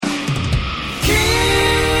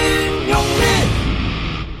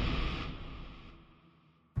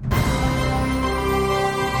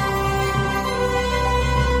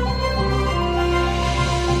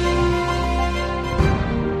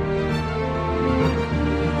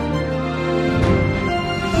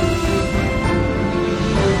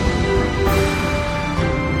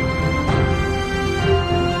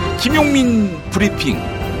김용민 브리핑.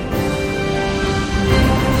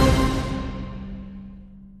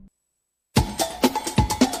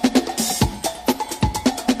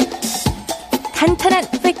 탄탄한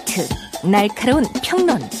팩트, 날카로운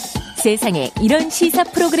평론. 세상에 이런 시사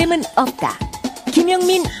프로그램은 없다.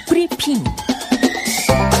 김용민 브리핑.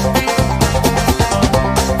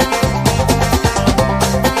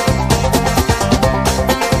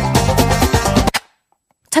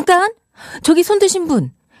 잠깐, 저기 손 드신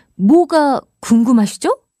분, 뭐가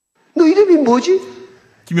궁금하시죠? 너 이름이 뭐지?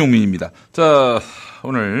 김용민입니다. 자,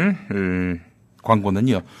 오늘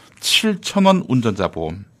광고는요 7,000원 운전자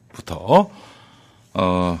보험부터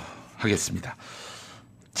하겠습니다.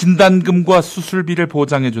 진단금과 수술비를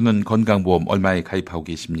보장해주는 건강보험 얼마에 가입하고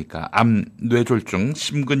계십니까? 암, 뇌졸중,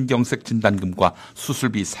 심근경색 진단금과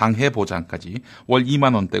수술비 상해 보장까지 월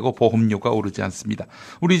 2만 원대고 보험료가 오르지 않습니다.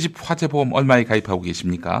 우리 집 화재보험 얼마에 가입하고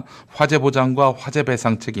계십니까? 화재보장과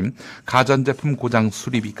화재배상 책임, 가전제품 고장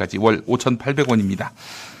수리비까지 월 5,800원입니다.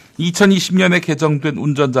 2020년에 개정된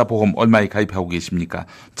운전자 보험 얼마에 가입하고 계십니까?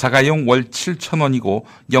 자가용 월 7,000원이고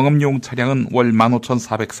영업용 차량은 월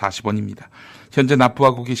 15,440원입니다. 현재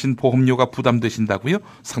납부하고 계신 보험료가 부담되신다고요?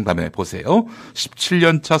 상담해 보세요.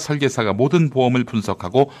 17년차 설계사가 모든 보험을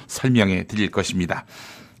분석하고 설명해 드릴 것입니다.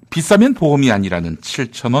 비싸면 보험이 아니라는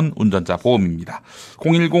 7,000원 운전자 보험입니다.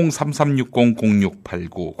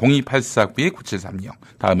 010-3360-0689, 02849-9730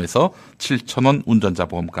 다음에서 7,000원 운전자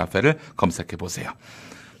보험 카페를 검색해 보세요.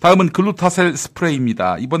 다음은 글루타셀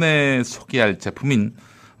스프레이입니다. 이번에 소개할 제품인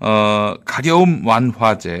가려움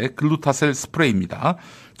완화제 글루타셀 스프레이입니다.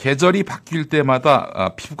 계절이 바뀔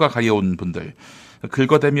때마다 피부가 가려운 분들,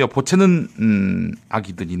 긁어대며 보채는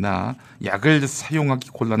아기들이나 약을 사용하기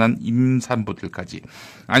곤란한 임산부들까지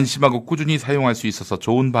안심하고 꾸준히 사용할 수 있어서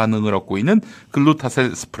좋은 반응을 얻고 있는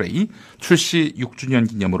글루타셀 스프레이, 출시 6주년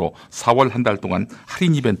기념으로 4월 한 달 동안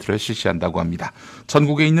할인 이벤트를 실시한다고 합니다.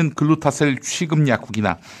 전국에 있는 글루타셀 취급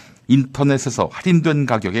약국이나 인터넷에서 할인된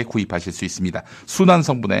가격에 구입하실 수 있습니다. 순한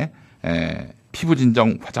성분의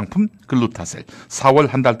피부진정 화장품 글루타셀, 4월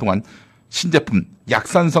한 달 동안 신제품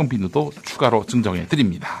약산성 비누도 추가로 증정해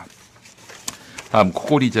드립니다. 다음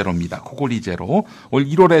코골이 제로입니다. 코골이 제로 올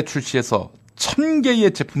 1월에 출시해서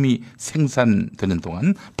 1,000개의 제품이 생산되는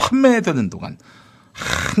동안, 판매되는 동안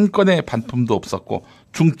한 건의 반품도 없었고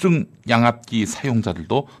중증 양압기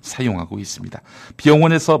사용자들도 사용하고 있습니다.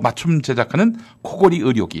 병원에서 맞춤 제작하는 코골이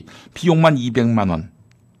의료기, 비용만 200만 원,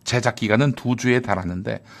 제작 기간은 2주에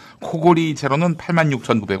달하는데 코골이 제로는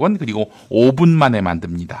 86,900원, 그리고 5분 만에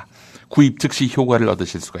만듭니다. 구입 즉시 효과를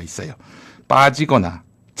얻으실 수가 있어요. 빠지거나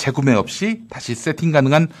재구매 없이 다시 세팅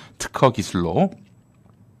가능한 특허 기술로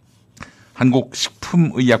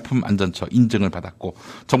한국식품의약품안전처 인증을 받았고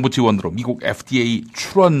정부 지원으로 미국 FDA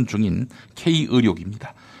출원 중인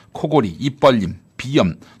K의료기입니다. 코골이, 입벌림,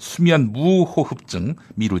 비염, 수면 무호흡증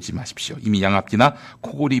미루지 마십시오. 이미 양압기나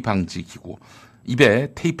코골이 방지 기구, 입에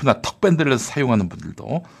테이프나 턱밴드를 사용하는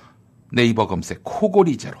분들도 네이버 검색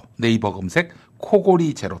코골이 제로, 네이버 검색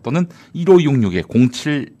코골이 제로 또는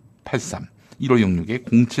 1566-0783,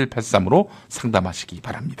 1566-0783으로 상담하시기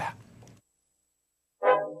바랍니다.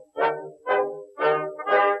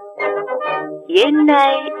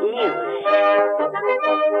 옛날 뉴스.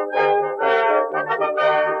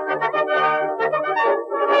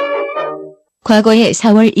 과거의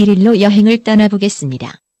 4월 1일로 여행을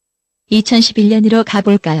떠나보겠습니다. 2011년으로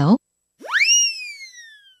가볼까요?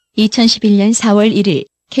 2011년 4월 1일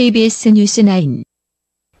KBS 뉴스9.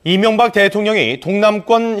 이명박 대통령이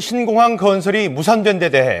동남권 신공항 건설이 무산된 데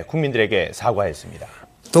대해 국민들에게 사과했습니다.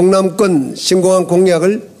 동남권 신공항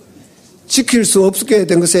공약을 지킬 수 없게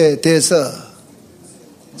된 것에 대해서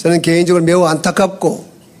저는 개인적으로 매우 안타깝고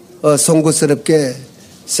송구스럽게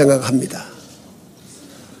생각합니다.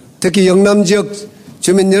 특히 영남 지역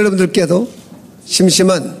주민 여러분들께도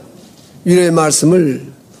심심한 위로의 말씀을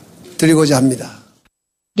드리고자 합니다.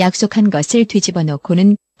 약속한 것을 뒤집어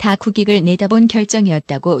놓고는 다 국익을 내다본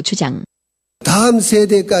결정이었다고 주장. 다음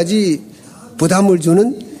세대까지 부담을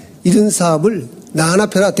주는 이런 사업을 나 하나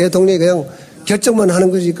펴라 대통령이 그냥 결정만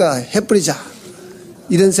하는 거니까 해버리자.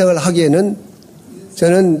 이런 생각을 하기에는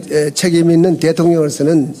저는 책임 있는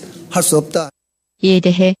대통령으로서는 할 수 없다. 이에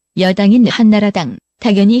대해 여당인 한나라당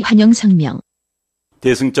당연히 환영 성명.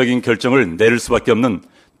 대승적인 결정을 내릴 수밖에 없는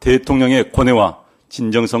대통령의 고뇌와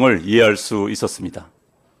진정성을 이해할 수 있었습니다.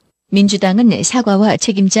 민주당은 사과와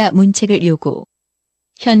책임자 문책을 요구.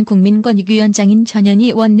 현 국민권익위원장인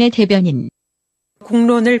전현희 원내대변인.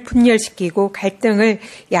 국론을 분열시키고 갈등을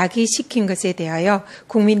야기시킨 것에 대하여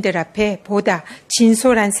국민들 앞에 보다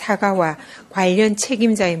진솔한 사과와 관련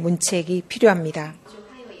책임자의 문책이 필요합니다.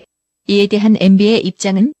 이에 대한 MB의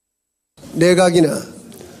입장은? 내각이나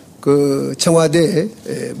그 청와대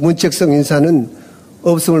문책성 인사는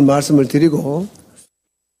없음을 말씀을 드리고.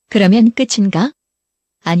 그러면 끝인가?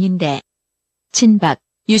 아닌데. 친박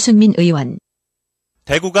유승민 의원.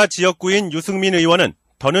 대구가 지역구인 유승민 의원은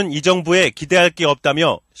더는 이 정부에 기대할 게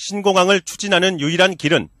없다며 신공항을 추진하는 유일한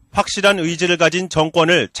길은 확실한 의지를 가진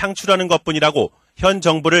정권을 창출하는 것뿐이라고 현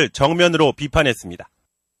정부를 정면으로 비판했습니다.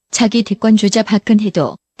 자기 대권주자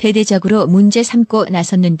박근혜도 대대적으로 문제 삼고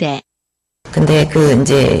나섰는데. 근데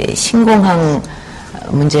이제 신공항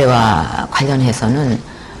문제와 관련해서는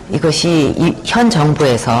이것이 현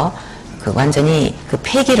정부에서 완전히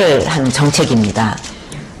폐기를 한 정책입니다.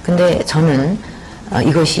 근데 저는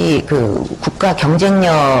이것이 국가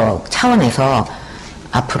경쟁력 차원에서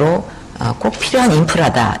앞으로 꼭 필요한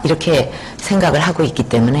인프라다 이렇게 생각을 하고 있기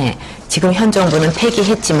때문에 지금 현 정부는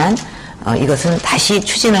폐기했지만 이것은 다시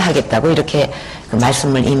추진을 하겠다고 이렇게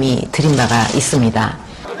말씀을 이미 드린 바가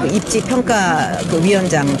있습니다.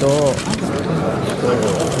 입지평가위원장도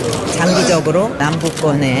장기적으로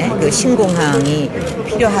남부권에 신공항이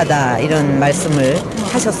필요하다 이런 말씀을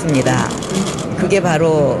하셨습니다. 그게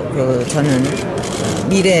바로 저는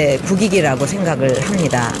미래 국익이라고 생각을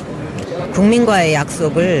합니다. 국민과의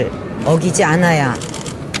약속을 어기지 않아야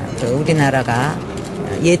우리나라가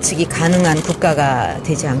예측이 가능한 국가가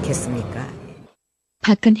되지 않겠습니까?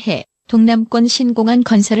 박근혜 동남권 신공항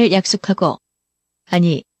건설을 약속하고,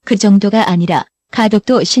 아니 그 정도가 아니라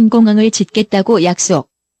가덕도 신공항을 짓겠다고 약속.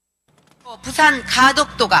 부산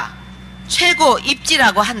가덕도가 최고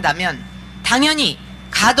입지라고 한다면 당연히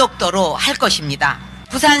가덕도로 할 것입니다.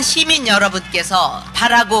 부산 시민 여러분께서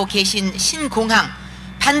바라고 계신 신공항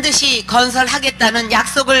반드시 건설하겠다는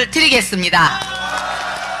약속을 드리겠습니다.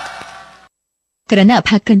 그러나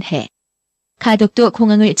박근혜 가덕도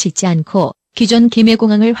공항을 짓지 않고 기존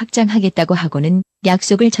김해공항을 확장하겠다고 하고는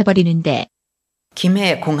약속을 저버리는데,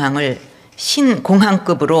 김해공항을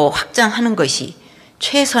신공항급으로 확장하는 것이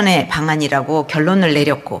최선의 방안이라고 결론을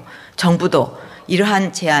내렸고 정부도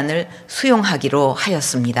이러한 제안을 수용하기로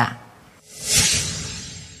하였습니다.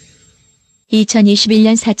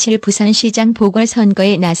 2021년 4.7 부산시장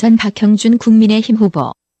보궐선거에 나선 박형준 국민의힘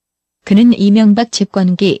후보. 그는 이명박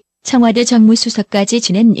집권기 청와대 정무수석까지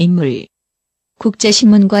지낸 인물.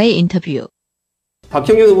 국제신문과의 인터뷰.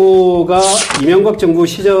 박형준 후보가 이명박 정부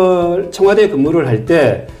시절 청와대 근무를 할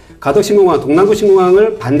때 가덕신공항, 동남구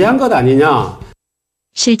신공항을 반대한 것 아니냐.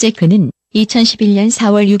 실제 그는 2011년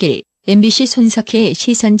 4월 6일 MBC 손석희의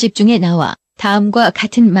시선집중에 나와 다음과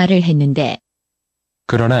같은 말을 했는데,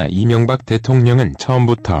 그러나 이명박 대통령은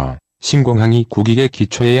처음부터 신공항이 국익에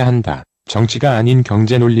기초해야 한다, 정치가 아닌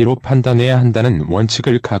경제 논리로 판단해야 한다는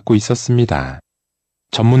원칙을 갖고 있었습니다.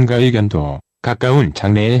 전문가 의견도 가까운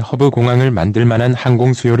장래에 허브 공항을 만들 만한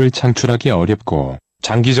항공 수요를 창출하기 어렵고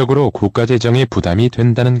장기적으로 국가 재정에 부담이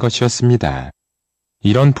된다는 것이었습니다.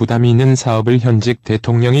 이런 부담이 있는 사업을 현직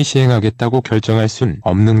대통령이 시행하겠다고 결정할 순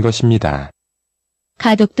없는 것입니다.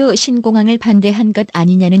 가덕도 신공항을 반대한 것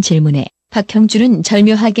아니냐는 질문에 박형준은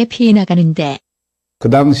절묘하게 피해 나가는데, 그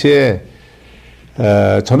당시에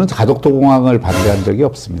저는 가덕도 공항을 반대한 적이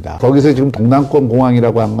없습니다. 거기서 지금 동남권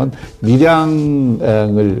공항이라고 한 건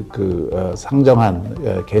밀양을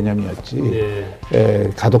상정한 개념이었지,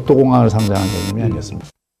 가덕도 공항을 상정한 개념이 아니었습니다.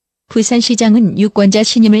 부산시장은 유권자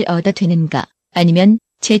신임을 얻어 되는가, 아니면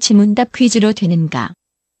재치문답 퀴즈로 되는가.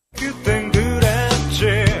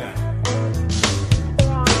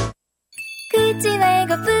 긁지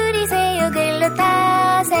말고 뿌리세요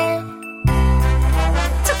글루타셀.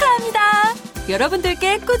 축하합니다.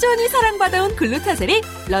 여러분들께 꾸준히 사랑받아온 글루타셀이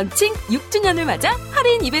런칭 6주년을 맞아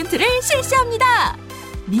할인 이벤트를 실시합니다.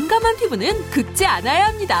 민감한 피부는 긁지 않아야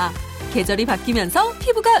합니다. 계절이 바뀌면서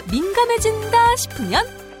피부가 민감해진다 싶으면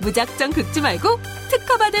무작정 긁지 말고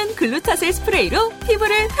특허받은 글루타셀 스프레이로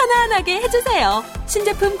피부를 편안하게 해주세요.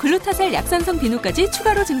 신제품 글루타셀 약산성 비누까지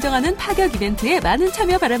추가로 증정하는 파격 이벤트에 많은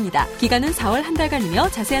참여 바랍니다. 기간은 4월 한 달간이며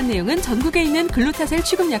자세한 내용은 전국에 있는 글루타셀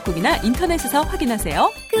취급 약국이나 인터넷에서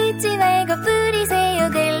확인하세요. 긁지 말고 뿌리세요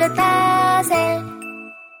글루타셀.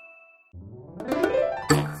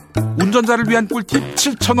 운전자를 위한 꿀팁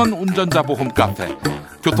 7,000원 운전자 보험 카페.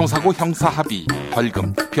 교통사고 형사 합의,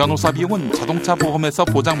 벌금, 변호사 비용은 자동차 보험에서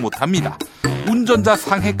보장 못합니다. 운전자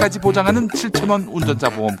상해까지 보장하는 7,000원 운전자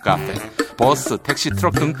보험 카페. 버스, 택시,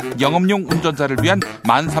 트럭 등 영업용 운전자를 위한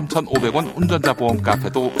 13,500원 운전자 보험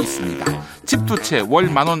카페도 있습니다. 집 두 채 월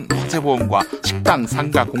 10,000원 화재보험과 식당,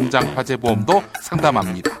 상가, 공장 화재보험도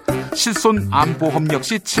상담합니다. 실손 암보험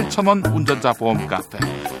역시 7,000원 운전자 보험 카페.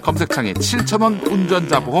 검색창에 7,000원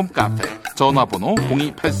운전자 보험 카페. 전화번호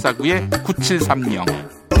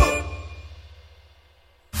 02849-9730.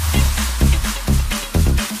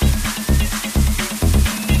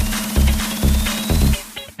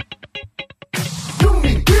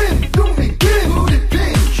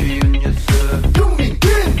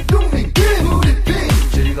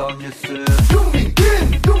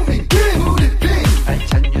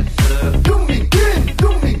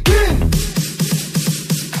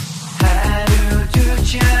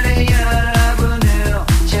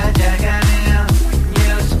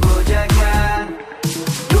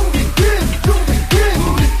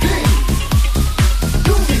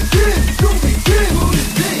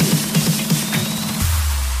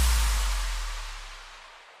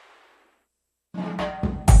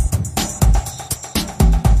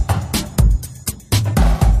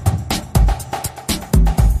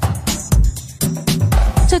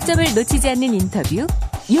 초점을 놓치지 않는 인터뷰,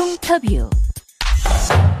 용터뷰.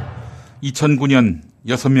 2009년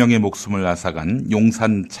 6명의 목숨을 앗아간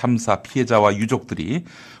용산참사 피해자와 유족들이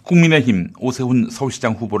국민의힘 오세훈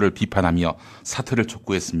서울시장 후보를 비판하며 사퇴를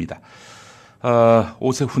촉구했습니다.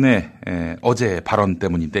 오세훈의 어제 발언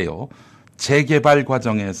때문인데요. 재개발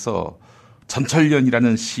과정에서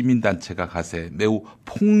전철련이라는 시민단체가 가세 매우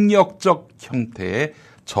폭력적 형태의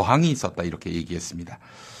저항이 있었다 이렇게 얘기했습니다.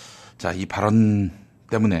 자, 이 발언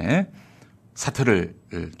때문에 사퇴를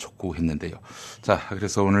촉구했는데요. 자,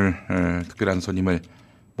 그래서 오늘 특별한 손님을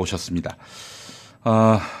모셨습니다.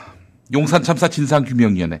 용산참사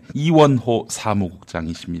진상규명위원회 이원호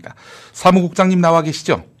사무국장이십니다. 사무국장님 나와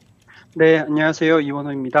계시죠? 네, 안녕하세요.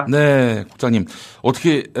 이원호입니다. 네, 국장님.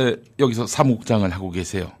 어떻게 여기서 사무국장을 하고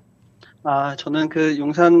계세요? 저는 그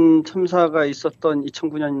용산 참사가 있었던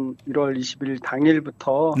 2009년 1월 20일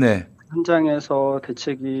당일부터 네. 현장에서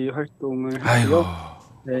대책위 활동을 하고요.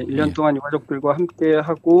 네, 1년 예. 동안 유가족들과 함께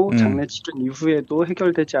하고 음. 장례 치른 이후에도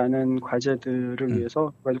해결되지 않은 과제들을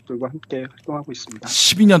위해서 유가족들과 함께 활동하고 있습니다.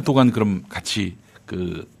 12년 동안 그럼 같이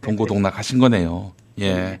동고동락 하신 거네요.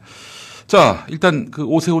 예. 자, 일단 그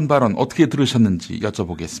오세훈 발언 어떻게 들으셨는지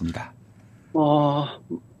여쭤보겠습니다.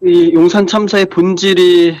 이 용산 참사의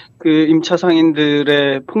본질이 그 임차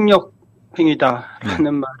상인들의 폭력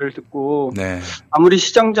행위다라는 말을 듣고 아무리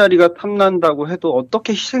시장 자리가 탐난다고 해도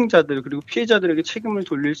어떻게 희생자들 그리고 피해자들에게 책임을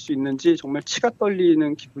돌릴 수 있는지 정말 치가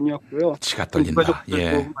떨리는 기분이었고요. 치가 떨린다.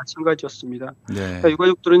 유가족들도 마찬가지였습니다. 그러니까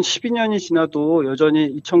유가족들은 12년이 지나도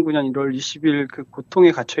여전히 2009년 1월 20일 그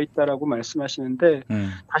고통에 갇혀 있다라고 말씀하시는데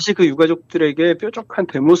다시 그 유가족들에게 뾰족한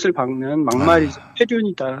대못을 박는 막말이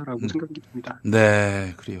폐륜이다라고 생각이 듭니다.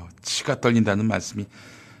 네, 그래요. 치가 떨린다는 말씀이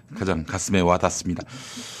가장 가슴에 와닿습니다.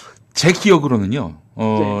 제 기억으로는요,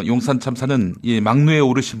 용산 참사는 이 막루에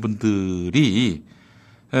오르신 분들이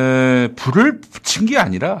불을 붙인 게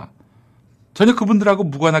아니라 전혀 그분들하고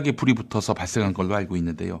무관하게 불이 붙어서 발생한 걸로 알고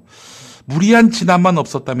있는데요. 무리한 진압만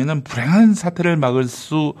없었다면 불행한 사태를 막을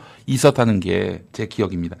수 있었다는 게 제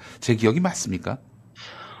기억입니다. 제 기억이 맞습니까?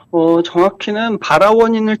 정확히는 발화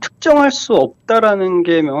원인을 특정할 수 없다라는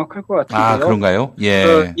게 명확할 것 같은데요. 그런가요?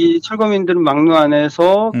 예. 이 철거민들은 막루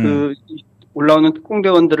안에서 올라오는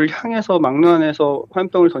특공대원들을 향해서 막루 안에서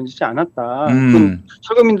화염병을 던지지 않았다.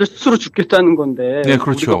 철거민들 스스로 죽겠다는 건데 네,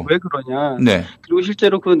 그렇죠. 우리가 왜 그러냐. 네. 그리고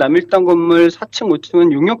실제로 그 남일당 건물 4층,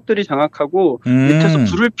 5층은 용역들이 장악하고 밑에서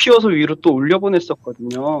불을 피워서 위로 또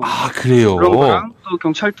올려보냈었거든요. 그래요? 그런 거랑 또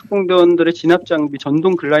경찰 특공대원들의 진압 장비,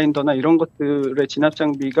 전동 글라인더나 이런 것들의 진압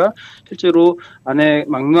장비가 실제로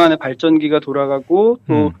막루 안에 발전기가 돌아가고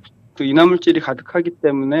또 그 인화물질이 가득하기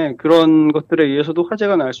때문에 그런 것들에 의해서도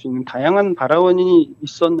화재가 날 수 있는 다양한 발화 원인이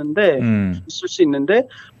있을 수 있는데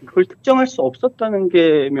그걸 특정할 수 없었다는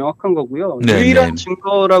게 명확한 거고요. 유일한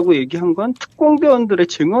증거라고 얘기한 건 특공대원들의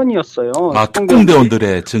증언이었어요.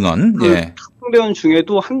 특공대원들의 증언. 특공대원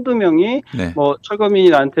중에도 한두 명이 철거민이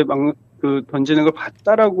나한테 던지는 걸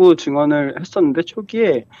봤다라고 증언을 했었는데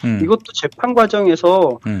초기에 이것도 재판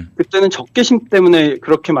과정에서 그때는 적개심 때문에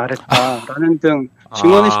그렇게 말했다라는 등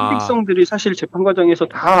증언의 신빙성들이 사실 재판 과정에서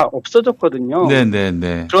다 없어졌거든요.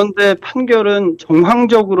 네네네. 그런데 판결은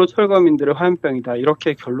정황적으로 철거민들의 화염병이다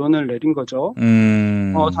이렇게 결론을 내린 거죠.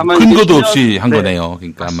 다만 근거도 없이 한 거네요.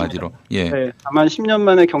 그러니까 한마디로. 네, 다만 10년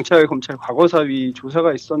만에 경찰, 검찰 과거사위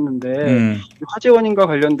조사가 있었는데 화재 원인과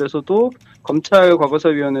관련돼서도 검찰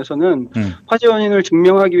과거사위원회에서는 화재 원인을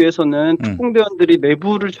증명하기 위해서는 특공대원들이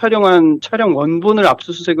내부를 촬영한 촬영 원본을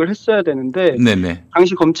압수수색을 했어야 되는데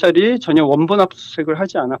당시 검찰이 전혀 원본 압수수색을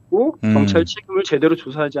하지 않았고 경찰 책임을 제대로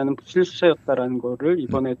조사하지 않은 부실 수사였다라는 거를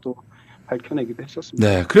이번에 또 밝혀내기도 했었습니다.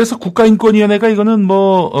 네, 그래서 국가인권위원회가 이거는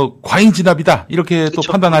과잉 진압이다 이렇게 또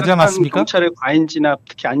판단하지 않았습니까? 경찰의 과잉 진압,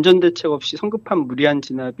 특히 안전대책 없이 성급한 무리한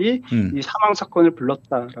진압이 이 사망 사건을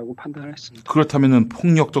불렀다라고 판단을 했습니다. 그렇다면은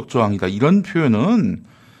폭력적 저항이다 이런 표현은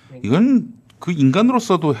이건 그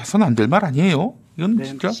인간으로서도 해서는 안 될 말 아니에요? 이건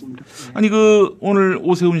진짜? 맞습니다. 아니 오늘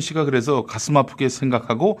오세훈 씨가 그래서 가슴 아프게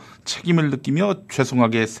생각하고 책임을 느끼며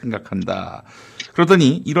죄송하게 생각한다.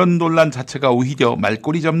 그러더니 이런 논란 자체가 오히려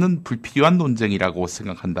말꼬리 잡는 불필요한 논쟁이라고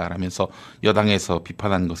생각한다라면서 여당에서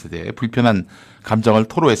비판한 것에 대해 불편한 감정을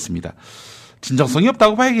토로했습니다. 진정성이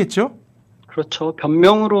없다고 봐야겠죠? 그렇죠.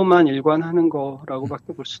 변명으로만 일관하는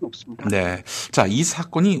거라고밖에 볼 수는 없습니다. 네. 자, 이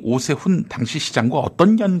사건이 오세훈 당시 시장과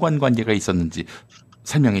어떤 연관 관계가 있었는지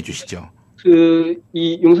설명해 주시죠.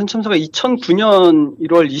 이 용산 참사가 2009년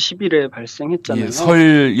 1월 20일에 발생했잖아요.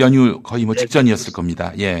 설 연휴 거의 직전이었을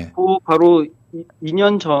겁니다. 바로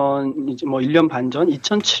 2년 전, 이제 1년 반 전,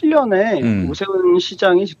 2007년에 오세훈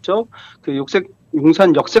시장이 직접 그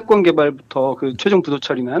용산 역세권 개발부터 그 최종 부도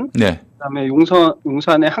처리난, 네. 그다음에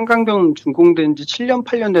용산에 한강변 준공된 지 7년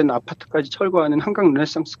 8년 된 아파트까지 철거하는 한강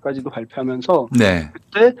르네상스까지도 발표하면서 네.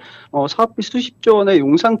 그때 사업비 수십조 원의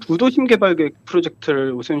용산 부도심 개발 계획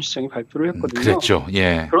프로젝트를 오세훈 시장이 발표를 했거든요. 그랬죠.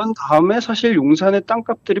 예. 그런 다음에 사실 용산의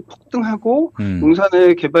땅값들이 폭등하고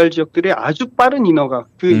용산의 개발 지역들이 아주 빠른 인허가,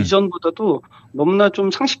 그 이전보다도 너무나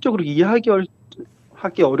좀 상식적으로 이해하기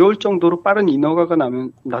어려울 정도로 빠른 인허가가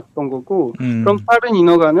났던 거고, 그런 빠른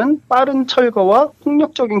인허가는 빠른 철거와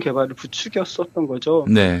폭력적인 개발을 부추겼었던 거죠.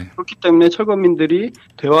 네. 그렇기 때문에 철거민들이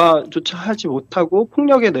대화조차 하지 못하고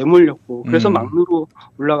폭력에 내몰렸고, 그래서 막루로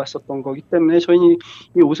올라갔었던 거기 때문에 저희는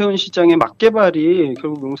이 오세훈 시장의 막개발이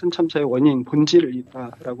결국 용산 참사의 원인,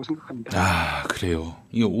 본질이다라고 생각합니다. 아, 그래요.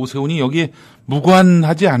 이 오세훈이 여기에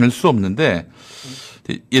무관하지 않을 수 없는데,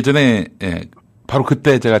 예전에, 바로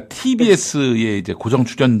그때 제가 TBS에 이제 고정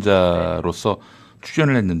출연자로서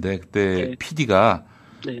출연을 했는데, 그때 PD가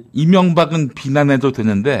이명박은 비난해도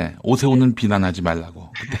되는데 오세훈은 비난하지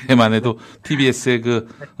말라고. 그때만 해도 TBS의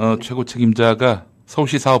최고 책임자가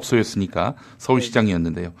서울시 사업소였으니까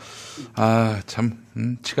서울시장이었는데요. 아, 참,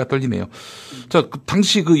 치가 떨리네요. 자,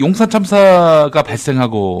 당시 용산 참사가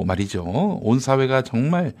발생하고 말이죠. 온 사회가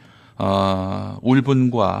정말,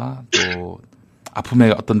 울분과 또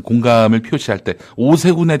아픔의 어떤 공감을 표시할 때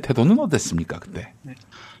오세훈의 태도는 어땠습니까, 그때? 네.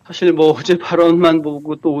 사실 어제 발언만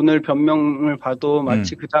보고 또 오늘 변명을 봐도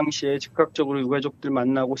마치 그 당시에 즉각적으로 유가족들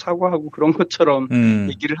만나고 사과하고 그런 것처럼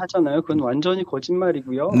얘기를 하잖아요. 그건 완전히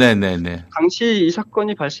거짓말이고요. 네네네. 당시 이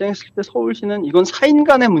사건이 발생했을 때 서울시는 이건 사인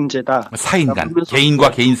간의 문제다. 사인 간,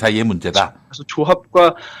 개인과 개인 사이의 문제다. 그래서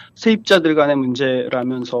조합과 세입자들 간의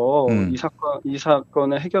문제라면서 이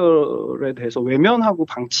사건의 해결에 대해서 외면하고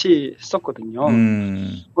방치했었거든요.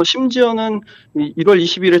 심지어는 1월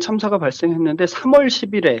 20일에 참사가 발생했는데 3월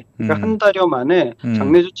 10일에 그러니까 한 달여 만에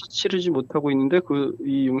장례조차 치르지 못하고 있는데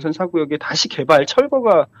이 용산 사구역에 다시 개발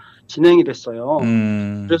철거가 진행이 됐어요.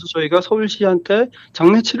 그래서 저희가 서울시한테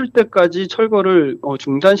장례 치를 때까지 철거를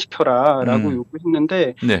중단시켜라라고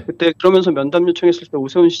요구했는데 네. 그때 그러면서 면담 요청했을 때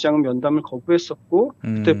오세훈 시장은 면담을 거부했었고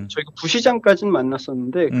그때 저희가 부시장까지는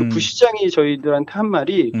만났었는데 그 부시장이 저희들한테 한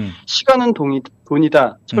말이 시간은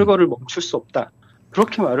돈이다. 철거를 멈출 수 없다.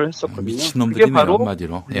 그렇게 말을 했었거든요. 미친놈들이네요,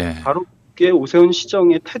 한마디로. 예. 바로 그게 오세훈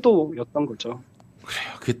시장의 태도였던 거죠.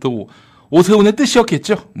 그래요. 그게 또 오세훈의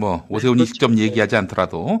뜻이었겠죠. 오세훈이 직접 얘기하지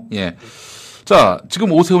않더라도. 예. 자,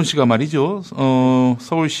 지금 오세훈 씨가 말이죠.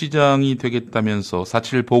 서울시장이 되겠다면서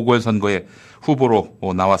 4.7 보궐선거에 후보로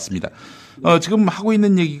나왔습니다. 지금 하고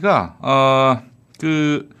있는 얘기가,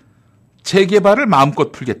 재개발을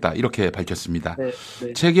마음껏 풀겠다. 이렇게 밝혔습니다.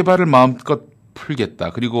 네. 재개발을 마음껏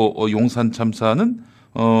풀겠다. 그리고 용산 참사는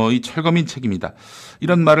이 철거민 책임이다.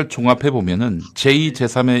 이런 말을 종합해 보면은 제2,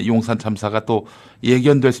 제3의 용산 참사가 또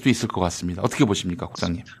예견될 수도 있을 것 같습니다. 어떻게 보십니까,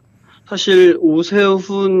 국장님? 사실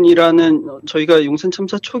오세훈이라는 저희가 용산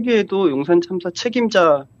참사 초기에도 용산 참사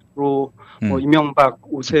책임자로 이명박,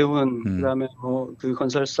 오세훈, 그다음에 그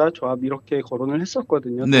건설사 조합 이렇게 거론을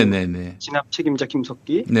했었거든요. 네네네. 진압 책임자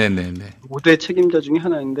김석기. 네네네. 5대 책임자 중에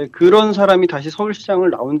하나인데 그런 사람이 다시 서울시장을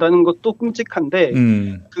나온다는 것도 끔찍한데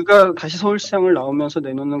그가 다시 서울시장을 나오면서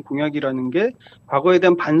내놓는 공약이라는 게 과거에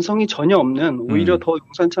대한 반성이 전혀 없는 오히려 더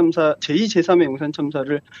용산 참사 제2, 제3의 용산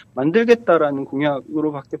참사를 만들겠다라는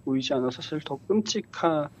공약으로밖에 보이지 않아서 사실 더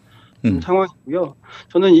끔찍한 상황이고요.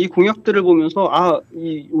 저는 이 공약들을 보면서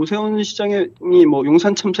이 오세훈 시장이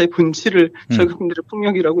용산 참사의 본질을 철거민들의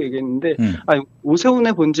폭력이라고 얘기했는데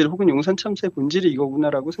오세훈의 본질 혹은 용산 참사의 본질이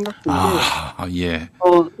이거구나라고 생각했는데 예.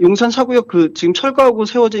 용산 사구역 지금 철거하고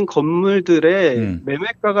세워진 건물들의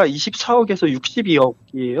매매가가 24억에서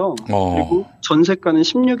 62억이에요. 그리고 전세가는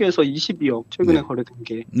 16에서 22억 최근에 거래된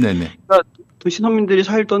게. 네네. 그러니까 도시 서민들이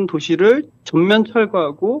살던 도시를 전면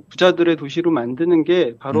철거하고 부자들의 도시로 만드는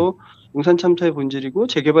게 바로 용산 참사의 본질이고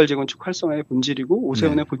재개발 재건축 활성화의 본질이고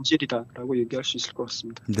오세훈의 본질이다라고 얘기할 수 있을 것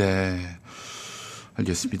같습니다. 네,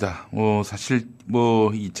 알겠습니다. 사실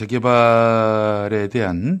이 재개발에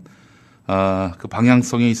대한 그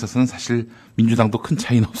방향성에 있어서는 사실 민주당도 큰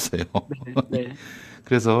차이는 없어요. 네.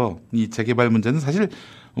 그래서 이 재개발 문제는 사실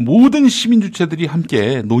모든 시민 주체들이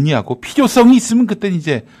함께 논의하고 필요성이 있으면 그때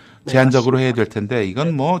이제 제한적으로 해야 될 텐데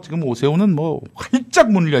이건 지금 오세훈은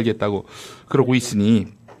활짝 문을 열겠다고 그러고 있으니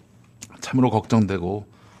참으로 걱정되고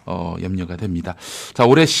염려가 됩니다. 자,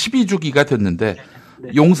 올해 12주기가 됐는데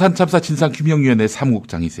용산 참사 진상규명위원회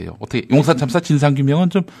사무국장이세요. 어떻게 용산 참사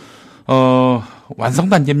진상규명은 좀 완성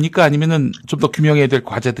단계입니까? 아니면은 좀 더 규명해야 될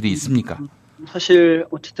과제들이 있습니까? 사실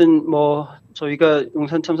어쨌든 저희가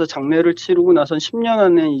용산 참사 장례를 치르고 나선 10년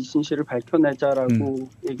안에 이 진실을 밝혀내자라고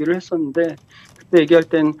얘기를 했었는데 그때 얘기할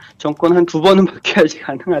땐 정권 한 2번은 바뀌어야지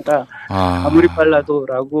가능하다. 아무리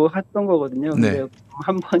빨라도라고 했던 거거든요. 근데 네.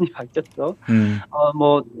 한 번이 바뀌었죠.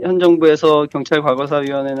 현 정부에서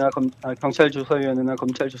경찰과거사위원회나 경찰조사위원회나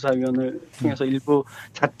검찰조사위원회를 통해서 일부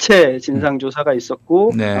자체 진상조사가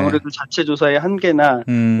있었고, 네. 아무래도 자체 조사의 한계나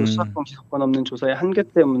또 수사권 지속권 없는 조사의 한계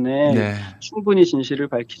때문에 네. 충분히 진실을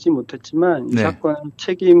밝히지 못했지만 이 네. 사건의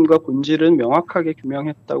책임과 본질은 명확하게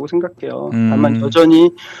규명했다고 생각해요. 다만 여전히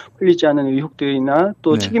풀리지 않은 의혹들이나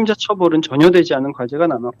또 네. 책임자 처벌은 전혀 되지 않은 과제가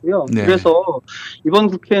남았고요. 네. 그래서 이번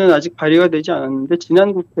국회는 아직 발의가 되지 않았는데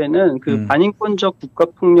지난 국회는 그 반인권적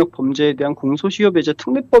국가폭력 범죄에 대한 공소시효 배제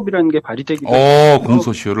특례법이라는 게 발의되기도 했어요.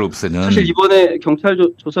 공소시효를 없애는. 사실 이번에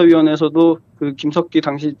경찰조사위원회에서도 그 김석기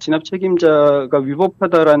당시 진압 책임자가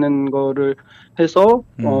위법하다라는 거를 해서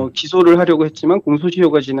기소를 하려고 했지만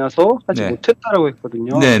공소시효가 지나서 하지 네. 못했다라고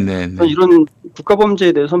했거든요. 네네. 이런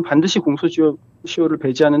국가범죄에 대해서는 반드시 공소시효를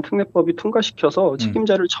배제하는 특례법이 통과시켜서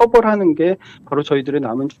책임자를 처벌하는 게 바로 저희들의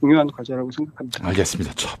남은 중요한 과제라고 생각합니다.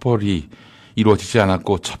 알겠습니다. 처벌이 이루어지지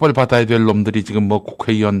않았고 처벌받아야 될 놈들이 지금 뭐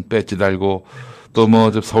국회의원 배지 달고 또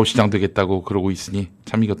뭐 서울시장 되겠다고 그러고 있으니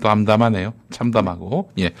참 이것도 암담하네요.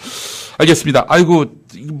 참담하고. 예. 알겠습니다. 아이고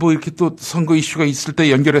뭐 이렇게 또 선거 이슈가 있을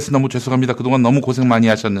때 연결해서 너무 죄송합니다. 그동안 너무 고생 많이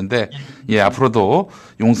하셨는데 예, 앞으로도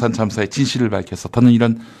용산 참사의 진실을 밝혀서 더는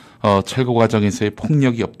이런 철거 과정에서의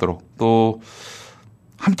폭력이 없도록 또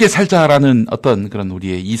함께 살자라는 어떤 그런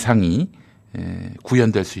우리의 이상이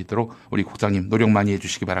구현될 수 있도록 우리 국장님 노력 많이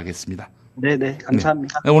해주시기 바라겠습니다. 네네,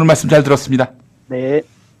 감사합니다. 네, 오늘 말씀 잘 들었습니다. 네.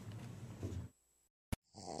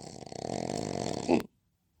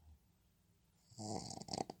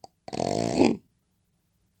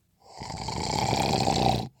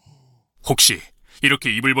 혹시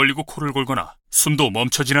이렇게 입을 벌리고 코를 골거나 숨도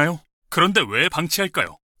멈춰지나요? 그런데 왜 방치할까요?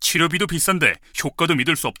 치료비도 비싼데 효과도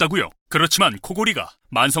믿을 수 없다고요. 그렇지만 코골이가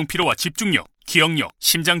만성피로와 집중력, 기억력,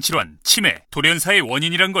 심장질환, 치매, 돌연사의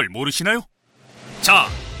원인이란 걸 모르시나요? 자,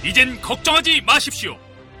 이젠 걱정하지 마십시오.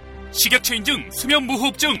 식약처 인증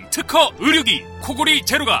수면무호흡증 특허 의료기 코골이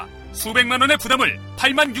제로가 수백만 원의 부담을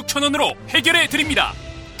 86,000원으로 해결해 드립니다.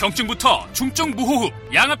 경증부터 중증 무호흡,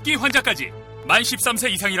 양압기 환자까지 만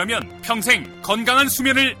 13세 이상이라면 평생 건강한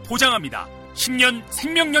수면을 보장합니다. 10년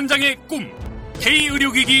생명 연장의 꿈 K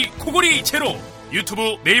의료기기 코골이 제로. 유튜브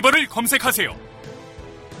네이버를 검색하세요.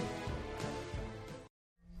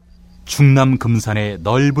 충남 금산의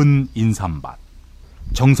넓은 인삼밭.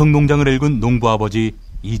 정성농장을 일군 농부아버지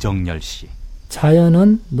이정열 씨.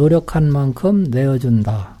 자연은 노력한 만큼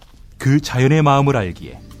내어준다. 그 자연의 마음을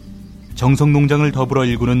알기에 정성농장을 더불어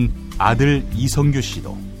일구는 아들 이성규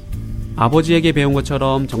씨도 아버지에게 배운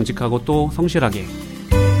것처럼 정직하고 또 성실하게.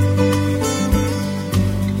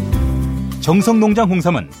 정성농장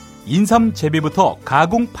홍삼은 인삼 재배부터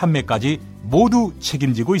가공 판매까지 모두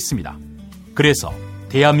책임지고 있습니다. 그래서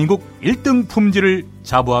대한민국 1등 품질을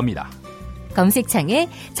자부합니다. 검색창에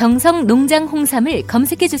정성농장 홍삼을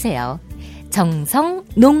검색해주세요.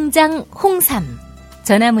 정성농장 홍삼.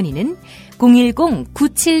 전화문의는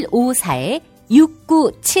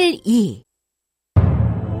 010-9754-6972.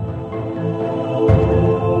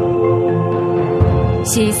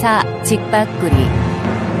 시사 직박구리.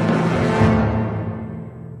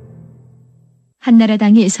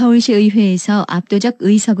 한나라당이 서울시의회에서 압도적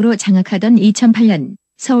의석으로 장악하던 2008년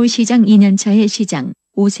서울시장 2년차의 시장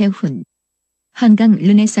오세훈. 한강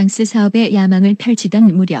르네상스 사업의 야망을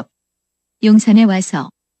펼치던 무렵 용산에 와서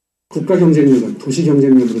국가 경쟁력은 도시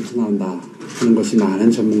경쟁력으로부터 나온다 하는 것이 많은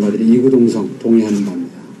전문가들이 이구동성 동의하는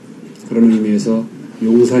바입니다. 그런 의미에서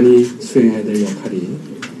용산이 수행해야 될 역할이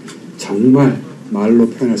정말 말로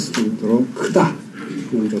표현할 수 있도록 크다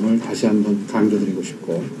하는 점을 다시 한번 강조드리고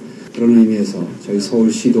싶고, 그런 의미에서 저희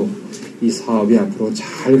서울시도 이 사업이 앞으로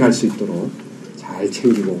잘 갈 수 있도록 잘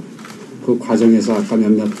챙기고, 그 과정에서 아까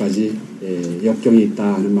몇몇 가지 역경이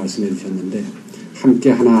있다 하는 말씀해 주셨는데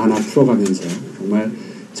함께 하나하나 풀어가면서 정말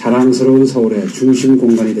자랑스러운 서울의 중심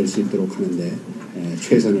공간이 될 수 있도록 하는데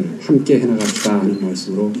최선을 함께 해나갑시다 하는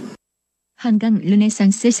말씀으로. 한강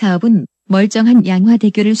르네상스 사업은 멀쩡한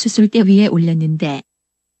양화대교를 수술대 위에 올렸는데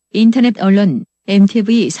인터넷 언론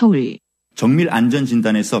MTV 서울 정밀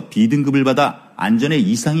안전진단에서 B등급을 받아 안전에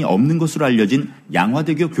이상이 없는 것으로 알려진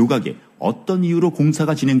양화대교 교각에 어떤 이유로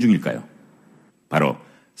공사가 진행 중일까요? 바로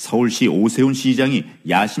서울시 오세훈 시장이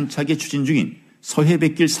야심차게 추진 중인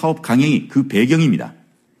서해뱃길 사업 강행이 그 배경입니다.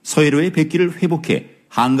 서해로의 뱃길을 회복해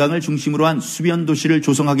한강을 중심으로 한 수변 도시를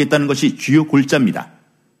조성하겠다는 것이 주요 골자입니다.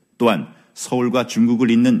 또한 서울과 중국을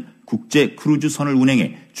잇는 국제 크루즈선을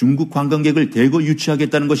운행해 중국 관광객을 대거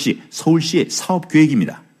유치하겠다는 것이 서울시의 사업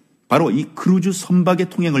계획입니다. 바로 이 크루즈 선박의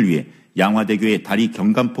통행을 위해 양화대교의 다리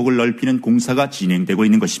경감폭을 넓히는 공사가 진행되고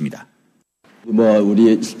있는 것입니다.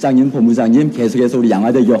 우리 실장님, 본부장님 계속해서 우리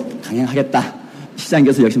양화대교 강행하겠다.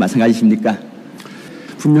 시장께서 역시 마찬가지십니까?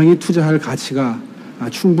 분명히 투자할 가치가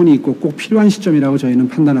충분히 있고 꼭 필요한 시점이라고 저희는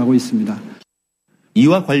판단하고 있습니다.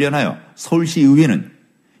 이와 관련하여 서울시의회는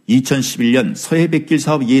 2011년 서해백길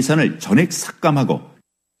사업 예산을 전액 삭감하고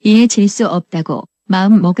이에 질 수 없다고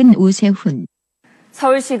마음먹은 오세훈.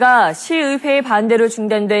 서울시가 시의회의 반대로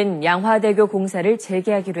중단된 양화대교 공사를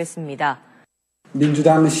재개하기로 했습니다.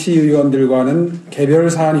 민주당 시의원들과는 개별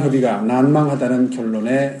사안 협의가 난망하다는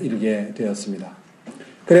결론에 이르게 되었습니다.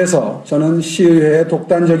 그래서 저는 시의회의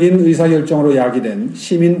독단적인 의사결정으로 야기된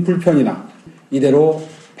시민 불평이나 이대로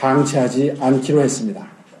방치하지 않기로 했습니다.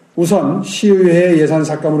 우선 시의회의 예산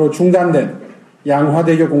삭감으로 중단된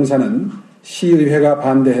양화대교 공사는 시의회가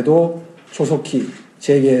반대해도 조속히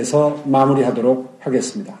재개해서 마무리하도록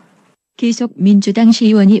하겠습니다. 계속 민주당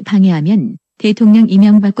시의원이 방해하면 대통령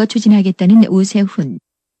임명받고 추진하겠다는 오세훈.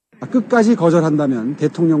 끝까지 거절한다면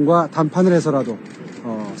대통령과 담판을 해서라도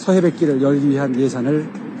서해백길을 열기 위한 예산을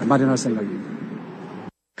마련할 생각입니다.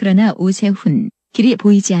 그러나 오세훈, 길이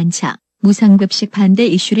보이지 않자 무상급식 반대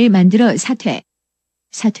이슈를 만들어 사퇴.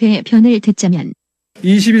 사퇴의 편을 듣자면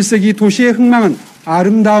 21세기 도시의 흥망은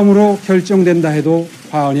아름다움으로 결정된다 해도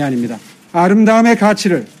과언이 아닙니다. 아름다움의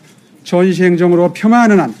가치를 전시행정으로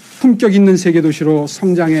폄하하는 한 품격 있는 세계도시로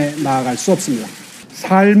성장해 나아갈 수 없습니다.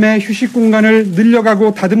 삶의 휴식 공간을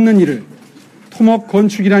늘려가고 다듬는 일을 토목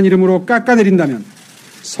건축이란 이름으로 깎아내린다면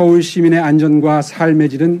서울 시민의 안전과 삶의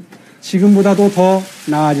질은 지금보다도 더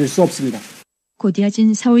나아질 수 없습니다.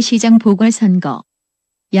 곧이어진 서울시장 보궐선거.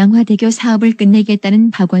 양화대교 사업을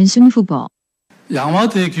끝내겠다는 박원순 후보.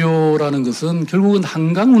 양화대교라는 것은 결국은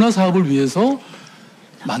한강운하사업을 위해서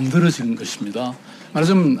만들어진 것입니다.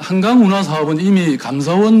 말하자면 한강운하사업은 이미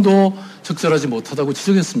감사원도 적절하지 못하다고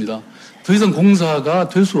지적했습니다. 더 이상 공사가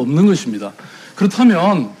될 수 없는 것입니다.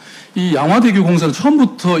 그렇다면 이 양화대교 공사는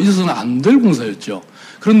처음부터 있어서는 안 될 공사였죠.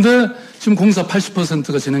 그런데 지금 공사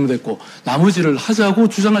 80%가 진행됐고 나머지를 하자고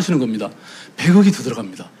주장하시는 겁니다. 100억이 더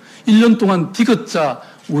들어갑니다. 1년 동안 디귿자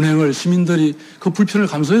운행을 시민들이 그 불편을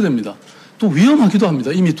감수해야 됩니다. 또 위험하기도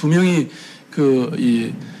합니다. 이미 2명이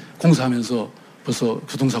공사하면서 벌써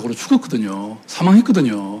교통사고로 죽었거든요.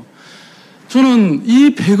 사망했거든요. 저는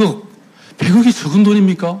이 100억이 적은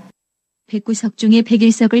돈입니까? 109석 중에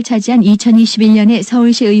 101석을 차지한 2021년의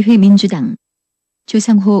서울시의회 민주당.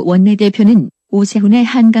 조상호 원내대표는 오세훈의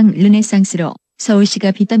한강 르네상스로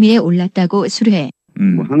서울시가 빚더미에 올랐다고 수뢰.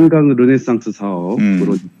 한강 르네상스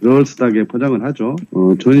사업으로 그럴싸하게 포장을 하죠.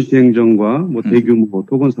 전시행정과 대규모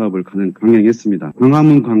토건 사업을 강행했습니다.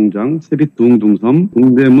 광화문 광장, 세빛둥둥섬,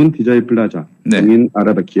 동대문 디자이 플라자, 동인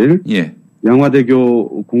아라바길,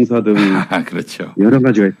 양화대교 공사 등 그렇죠. 여러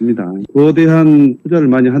가지가 있습니다. 거대한 투자를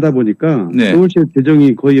많이 하다 보니까 서울시의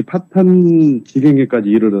재정이 거의 파탄 지경에까지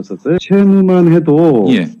이르렀었어요. 채무만 해도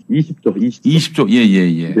 20조.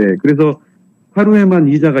 예. 네, 그래서 하루에만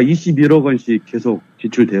이자가 21억 원씩 계속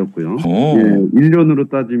지출되었고요. 1년으로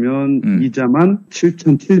따지면 이자만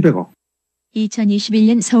 7,700억.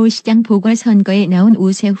 2021년 서울시장 보궐선거에 나온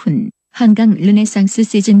오세훈, 한강 르네상스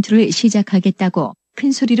시즌2를 시작하겠다고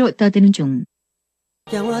큰 소리로 떠드는 중.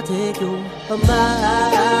 양화대교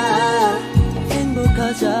엄마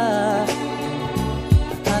행복하자.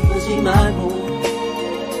 아프지 말고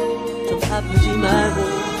좀 아프지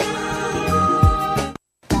말고.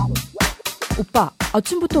 오빠,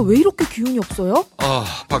 아침부터 왜 이렇게 기운이 없어요?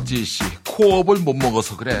 박지희 씨, 코업을 못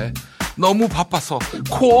먹어서 그래. 너무 바빠서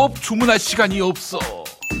코업 주문할 시간이 없어.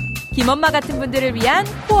 김엄마 같은 분들을 위한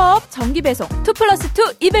코업 정기배송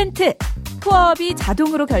 2+2 이벤트. 코업이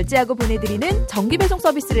자동으로 결제하고 보내드리는 정기배송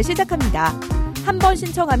서비스를 시작합니다. 한 번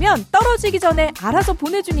신청하면 떨어지기 전에 알아서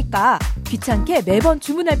보내주니까 귀찮게 매번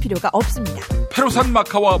주문할 필요가 없습니다. 페로산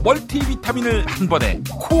마카와 멀티비타민을 한 번에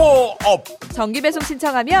코어업. 정기배송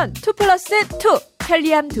신청하면 2+2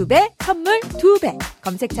 편리함 2배, 선물 2배.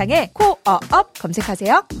 검색창에 코어업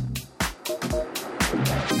검색하세요.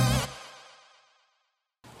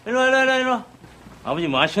 일로. 아버지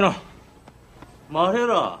뭐 하시노?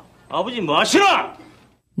 말해라. 아버지 뭐 하시노?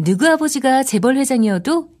 누구 아버지가 재벌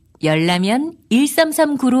회장이어도 열라면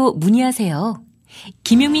 1339로 문의하세요.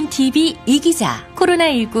 김용민 TV 이기자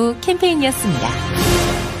코로나19 캠페인이었습니다.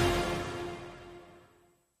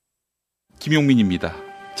 김용민입니다.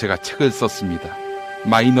 제가 책을 썼습니다.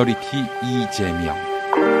 마이너리티 이재명.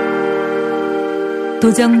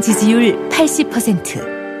 도정 지지율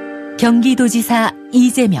 80%. 경기도지사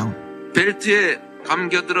이재명. 벨트에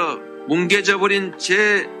감겨들어 뭉개져버린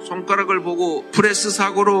제 손가락을 보고 프레스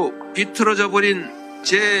사고로 비틀어져 버린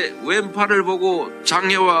제 왼팔을 보고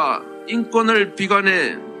장애와 인권을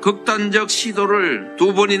비관해 극단적 시도를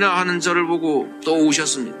 2번이나 하는 저를 보고 또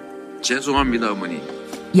우셨습니다. 죄송합니다, 어머니.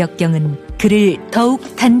 역경은 그를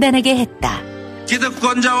더욱 단단하게 했다.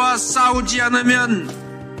 기득권자와 싸우지 않으면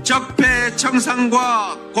적폐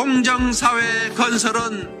청산과 공정사회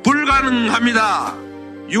건설은 불가능합니다.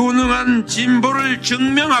 유능한 진보를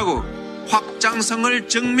증명하고 확장성을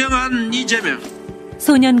증명한 이재명.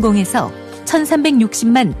 소년공에서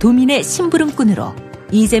 1360만 도민의 심부름꾼으로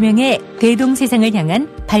이재명의 대동세상을 향한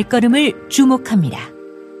발걸음을 주목합니다.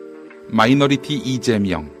 마이너리티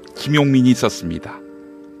이재명, 김용민이 썼습니다.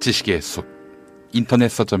 지식의 숲, 인터넷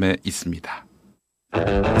서점에 있습니다.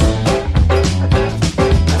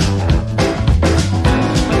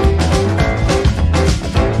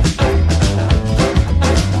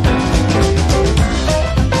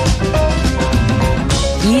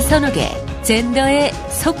 이선옥의 젠더의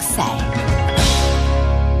속살.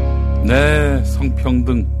 네,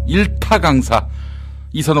 성평등 1타 강사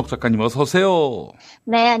이선옥 작가님 어서 오세요.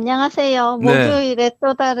 네, 안녕하세요. 목요일에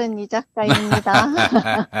또 다른 이 작가입니다.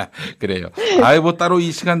 그래요. 뭐 따로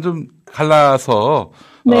이 시간 좀 갈라서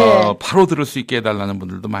바로 들을 수 있게 해달라는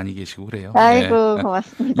분들도 많이 계시고 그래요. 아이고, 네.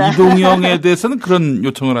 고맙습니다. 이동형에 대해서는 그런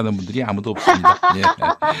요청을 하는 분들이 아무도 없습니다. 예.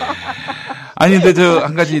 아니, 근데 저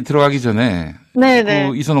한 가지 들어가기 전에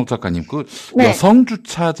그 이선옥 작가님, 여성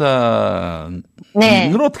주차장을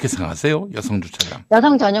어떻게 생각하세요? 여성 주차장.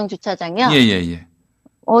 여성 전용 주차장이요? 예.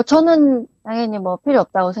 저는 당연히 필요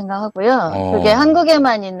없다고 생각하고요. 그게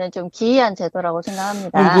한국에만 있는 좀 기이한 제도라고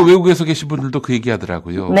생각합니다. 그 외국에서 계신 분들도 그 얘기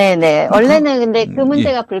하더라고요. 네네. 원래는 근데 그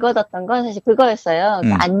문제가 불거졌던 건 사실 그거였어요.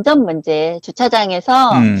 안전 문제.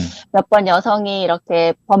 주차장에서 몇 번 여성이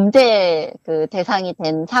이렇게 범죄 그 대상이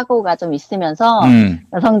된 사고가 좀 있으면서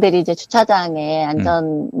여성들이 이제 주차장에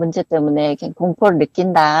안전 문제 때문에 공포를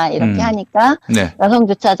느낀다. 이렇게 하니까 여성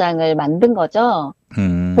주차장을 만든 거죠.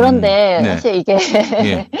 그런데 사실 이게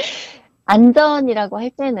안전이라고 할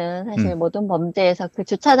때는 사실 모든 범죄에서 그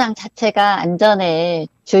주차장 자체가 안전에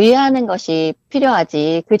주의하는 것이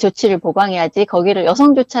필요하지, 그 조치를 보강해야지, 거기를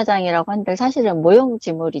여성 주차장이라고 한들 사실은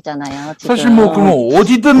모형지물이잖아요. 지금. 사실 그럼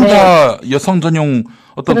어디든 다 여성 전용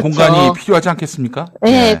어떤 공간이 필요하지 않겠습니까?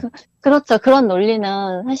 네. 그렇죠. 그런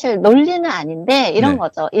논리는 사실 논리는 아닌데 이런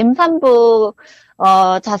거죠. 임산부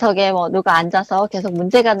좌석에 누가 앉아서 계속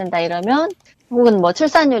문제가 된다 이러면, 혹은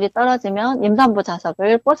출산율이 떨어지면 임산부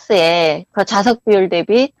좌석을 버스에 그 좌석 비율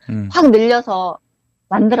대비 확 늘려서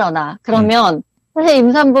만들어놔. 그러면 사실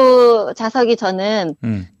임산부 좌석이 저는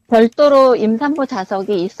별도로 임산부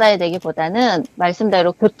좌석이 있어야 되기보다는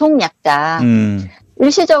말씀대로 교통약자,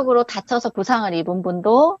 일시적으로 다쳐서 부상을 입은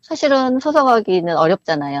분도 사실은 소속하기는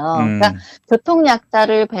어렵잖아요. 그러니까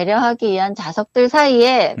교통약자를 배려하기 위한 좌석들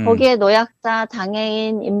사이에 거기에 노약자,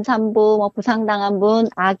 장애인, 임산부, 부상당한 분,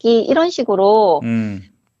 아기 이런 식으로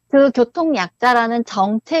그 교통약자라는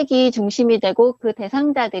정책이 중심이 되고 그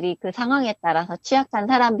대상자들이 그 상황에 따라서 취약한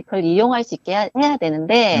사람이 그걸 이용할 수 있게 해야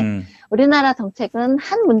되는데 우리나라 정책은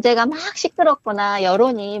한 문제가 막 시끄럽거나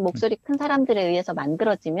여론이 목소리 큰 사람들에 의해서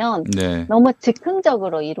만들어지면 너무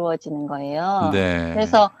즉흥적으로 이루어지는 거예요.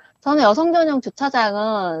 그래서 저는 여성 전용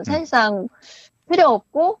주차장은 사실상 필요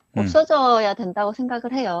없고 없어져야 된다고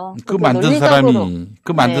생각을 해요. 그 만든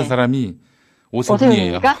사람이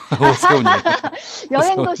오세훈이에요. 오세훈이에요.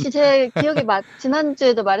 여행도시 제 기억이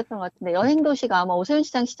지난주에도 말했던 것 같은데 여행도시가 아마 오세훈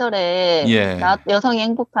시장 시절에 여성이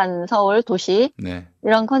행복한 서울 도시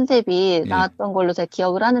이런 컨셉이 나왔던 걸로 제가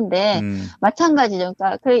기억을 하는데 마찬가지죠.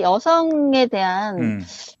 그러니까 그 여성에 대한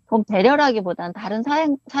배려라기보다는 다른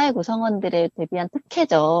사회 구성원들에 대비한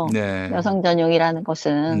특혜죠. 여성 전용이라는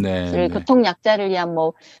것은 교통약자를 위한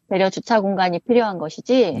배려 주차 공간이 필요한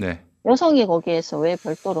것이지. 여성이 거기에서 왜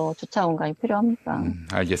별도로 주차 공간이 필요합니까?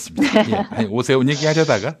 알겠습니다. 오세훈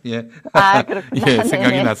얘기하려다가 그렇구나.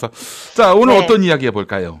 생각이 나서. 자, 오늘 어떤 이야기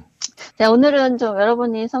해볼까요? 자, 오늘은 좀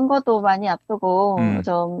여러분이 선거도 많이 앞두고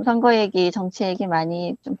좀 선거 얘기, 정치 얘기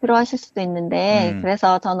많이 좀 필요하실 수도 있는데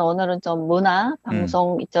그래서 저는 오늘은 좀 문화,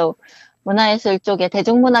 방송 이쪽 문화예술 쪽에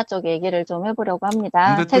대중문화 쪽 얘기를 좀 해보려고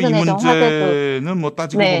합니다. 근데 또 이 문제는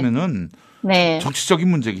따지고 보면은 정치적인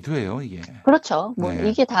문제기도 해요, 이게. 그렇죠.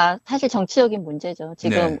 이게 다 사실 정치적인 문제죠.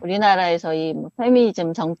 지금 우리나라에서 이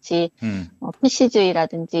페미니즘 정치,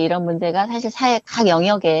 PC주의라든지 이런 문제가 사실 사회 각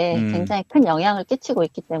영역에 굉장히 큰 영향을 끼치고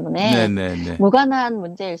있기 때문에 무관한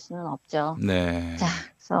문제일 수는 없죠. 자,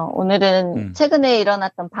 그래서 오늘은 최근에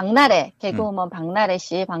일어났던 박나래, 개그우먼 박나래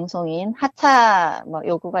씨 방송인 하차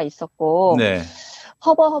요구가 있었고,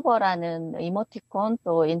 허버허버라는 이모티콘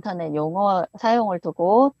또 인터넷 용어 사용을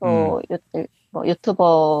두고 또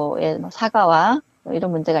유튜버의 사과와 이런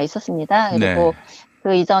문제가 있었습니다. 그리고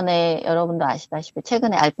그 이전에 여러분도 아시다시피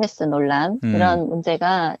최근에 알패스 논란 이런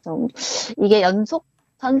문제가 좀 이게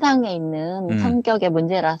선상에 있는 성격의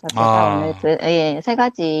문제라서 제가 오늘 세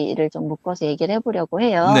가지를 좀 묶어서 얘기를 해보려고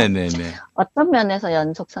해요. 네네네. 어떤 면에서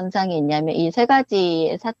연속 선상에 있냐면 이 세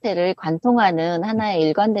가지의 사태를 관통하는 하나의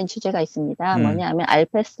일관된 주제가 있습니다. 뭐냐면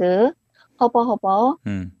알페스, 허버허버,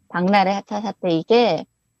 박나래 하차 사태 이게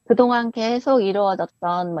그동안 계속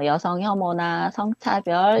이루어졌던 뭐 여성 혐오나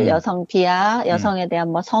성차별, 여성 비하, 여성에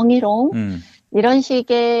대한 뭐 성희롱 이런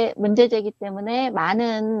식의 문제제기 때문에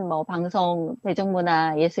많은 뭐 방송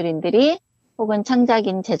대중문화 예술인들이 혹은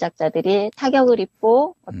창작인 제작자들이 타격을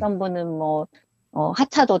입고 어떤 분은 뭐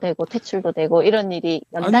하차도 되고 퇴출도 되고 이런 일이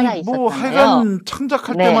연달아 있었잖아요. 하여간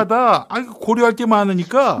창작할 때마다 고려할 게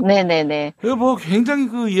많으니까. 네네네. 뭐 굉장히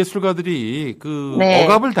그 예술가들이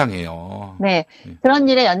억압을 당해요. 네. 그런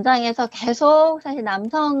일의 연장에서 계속 사실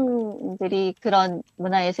남성들이 그런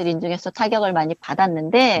문화예술인 중에서 타격을 많이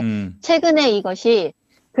받았는데 최근에 이것이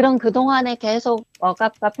그런 그동안에 계속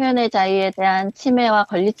억압과 표현의 자유에 대한 침해와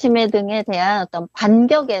권리 침해 등에 대한 어떤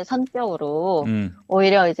반격의 선격으로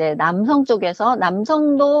오히려 이제 남성 쪽에서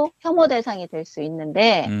남성도 혐오 대상이 될 수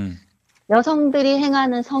있는데 여성들이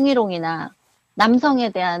행하는 성희롱이나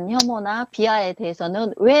남성에 대한 혐오나 비하에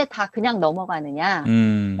대해서는 왜 다 그냥 넘어가느냐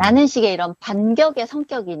라는 식의 이런 반격의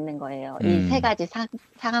성격이 있는 거예요. 이 세 가지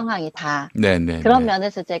상황이 다. 네네. 그런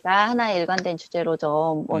면에서 제가 하나의 일관된 주제로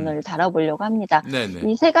좀 오늘 다뤄보려고 합니다. 네네.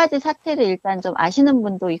 이 세 가지 사태를 일단 좀 아시는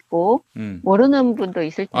분도 있고 모르는 분도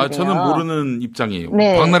있을 텐데요. 저는 모르는 입장이에요.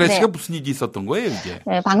 네, 박나래 씨가 무슨 일이 있었던 거예요, 이게?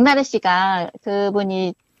 네, 박나래 씨가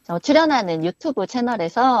그분이 출연하는 유튜브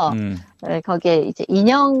채널에서 거기에 이제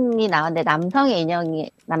인형이 나왔는데 남성의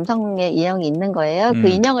인형이 있는 거예요. 그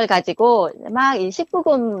인형을 가지고 막 이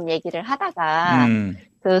 19금 얘기를 하다가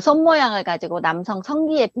그 손 모양을 가지고 남성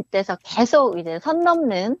성기에 빗대서 계속 이제 선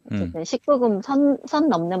넘는 19금 선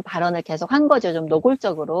넘는 발언을 계속 한 거죠. 좀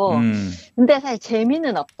노골적으로. 근데 사실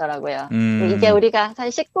재미는 없더라고요. 이게 우리가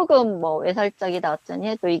사실 19금 뭐 외설적이다 어쩌니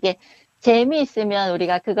해도 이게 재미있으면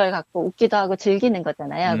우리가 그걸 갖고 웃기도 하고 즐기는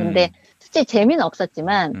거잖아요. 근데 솔직히 재미는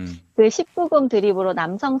없었지만 그 19금 드립으로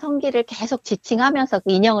남성 성기를 계속 지칭하면서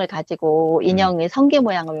그 인형을 가지고 인형의 성기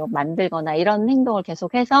모양을 만들거나 이런 행동을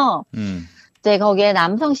계속해서 이제 거기에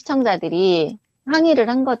남성 시청자들이 항의를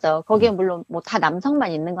한 거죠. 거기에 물론 뭐 다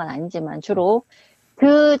남성만 있는 건 아니지만 주로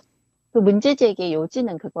그 문제 제기의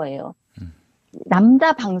요지는 그거예요.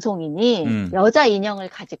 남자 방송인이 여자 인형을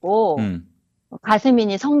가지고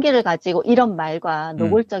가슴이니 성기를 가지고 이런 말과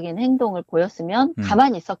노골적인 행동을 보였으면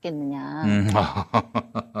가만히 있었겠느냐.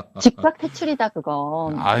 즉각 퇴출이다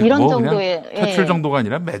그건. 이런 정도의 퇴출 정도가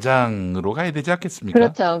아니라 매장으로 가야 되지 않겠습니까?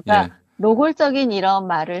 그렇죠. 그러니까 노골적인 이런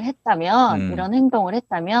말을 했다면 이런 행동을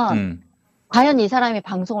했다면 과연 이 사람이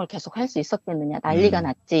방송을 계속 할 수 있었겠느냐. 난리가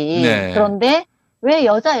났지. 네. 그런데 왜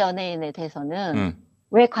여자 연예인에 대해서는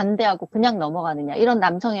왜 관대하고 그냥 넘어가느냐. 이런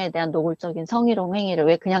남성에 대한 노골적인 성희롱 행위를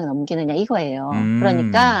왜 그냥 넘기느냐 이거예요.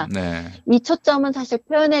 그러니까 이 초점은 사실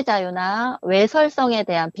표현의 자유나 외설성에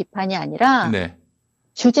대한 비판이 아니라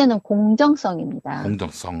주제는 공정성입니다.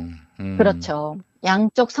 공정성. 그렇죠.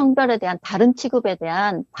 양쪽 성별에 대한 다른 취급에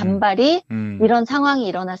대한 반발이 이런 상황이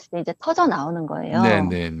일어났을 때 이제 터져 나오는 거예요.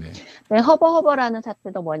 네, 허버허버라는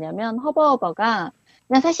사태도 뭐냐면 허버허버가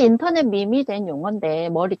그냥 사실 인터넷 밈이 된 용어인데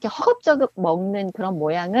뭘 이렇게 허겁저겁 먹는 그런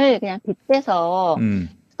모양을 그냥 빗대서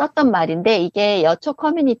썼던 말인데 이게 여초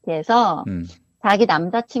커뮤니티에서 자기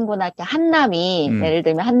남자친구나 이렇게 한남이 예를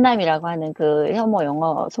들면 한남이라고 하는 그 혐오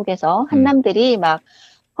용어 속에서 한남들이 막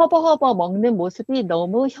허버허버 먹는 모습이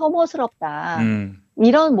너무 혐오스럽다.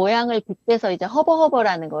 이런 모양을 빗대서 이제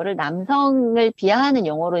허버허버라는 거를 남성을 비하하는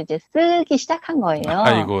용어로 이제 쓰기 시작한 거예요.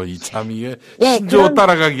 아이고, 이게 신조어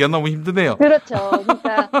따라가기가 너무 힘드네요. 그렇죠.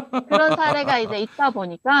 그러니까 그런 사례가 이제 있다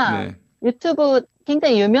보니까 유튜브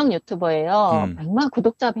굉장히 유명 유튜버예요.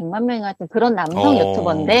 구독자 100만 명이 같은 그런 남성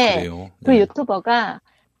유튜버인데 그 유튜버가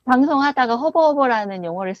방송하다가 허버허버라는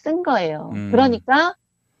용어를 쓴 거예요. 그러니까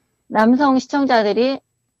남성 시청자들이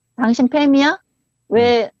당신 팸이야?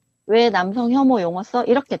 왜 남성 혐오 용어 써?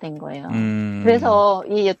 이렇게 된 거예요. 그래서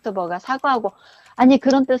이 유튜버가 사과하고 아니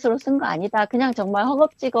그런 뜻으로 쓴 거 아니다. 그냥 정말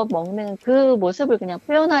허겁지겁 먹는 그 모습을 그냥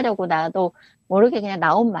표현하려고 나도 모르게 그냥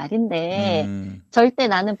나온 말인데 절대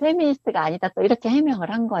나는 페미니스트가 아니다. 또 이렇게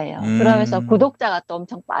해명을 한 거예요. 그러면서 구독자가 또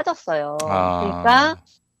엄청 빠졌어요. 그러니까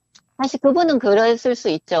사실 그분은 그랬을 수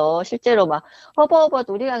있죠. 실제로 막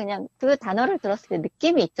허버허버도 우리가 그냥 그 단어를 들었을 때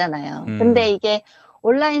느낌이 있잖아요. 근데 이게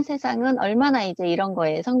온라인 세상은 얼마나 이제 이런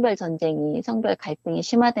거에 성별 전쟁이, 성별 갈등이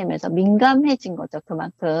심화되면서 민감해진 거죠,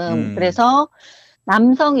 그만큼. 그래서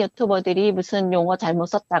남성 유튜버들이 무슨 용어 잘못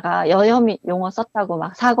썼다가 여혐 용어 썼다고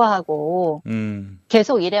막 사과하고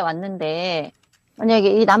계속 이래 왔는데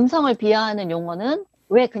만약에 이 남성을 비하하는 용어는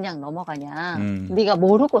왜 그냥 넘어가냐. 네가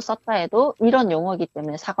모르고 썼다 해도 이런 용어이기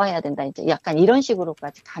때문에 사과해야 된다. 이제 약간 이런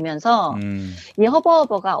식으로까지 가면서 이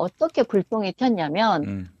허버허버가 어떻게 불똥이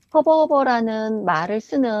튀었냐면 허버허버라는 말을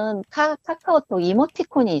쓰는 카카오톡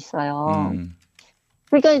이모티콘이 있어요.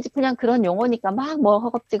 그러니까 이제 그냥 그런 용어니까 막 뭐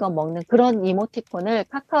허겁지겁 먹는 그런 이모티콘을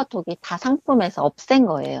카카오톡이 다 상품에서 없앤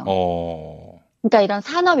거예요. 그러니까 이런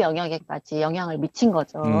산업 영역에까지 영향을 미친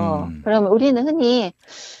거죠. 그러면 우리는 흔히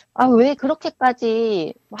왜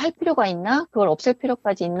그렇게까지 할 필요가 있나? 그걸 없앨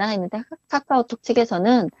필요까지 있나? 했는데 카카오톡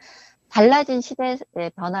측에서는 달라진 시대의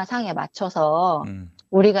변화상에 맞춰서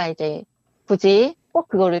우리가 이제 굳이 꼭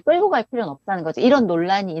그거를 끌고 갈 필요는 없다는 거죠. 이런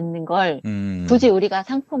논란이 있는 걸 굳이 우리가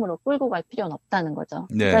상품으로 끌고 갈 필요는 없다는 거죠.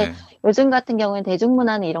 네. 그러니까 요즘 같은 경우는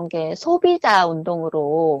대중문화는 이런 게 소비자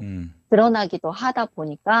운동으로 드러나기도 하다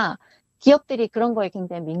보니까 기업들이 그런 거에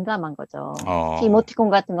굉장히 민감한 거죠.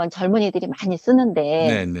 이모티콘 같은 건 젊은이들이 많이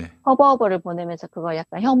쓰는데 허버허버를 보내면서 그걸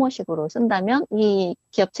약간 혐오식으로 쓴다면 이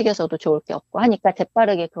기업 측에서도 좋을 게 없고 하니까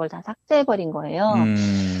재빠르게 그걸 다 삭제해버린 거예요.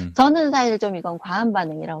 저는 사실 좀 이건 과한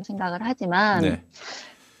반응이라고 생각을 하지만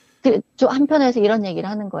좀 한편에서 이런 얘기를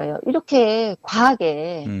하는 거예요. 이렇게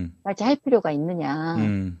과하게까지 할 필요가 있느냐.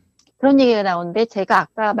 그런 얘기가 나오는데 제가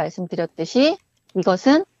아까 말씀드렸듯이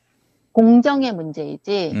이것은 공정의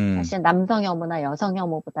문제이지 사실 남성 혐오나 여성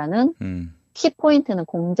혐오보다는 키포인트는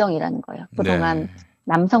공정이라는 거예요. 그동안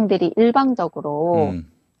남성들이 일방적으로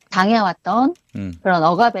당해왔던 그런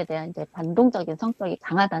억압에 대한 이제 반동적인 성격이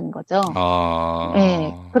강하다는 거죠.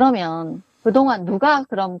 네, 그러면 그동안 누가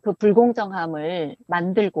그럼 그 불공정함을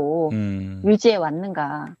만들고 유지해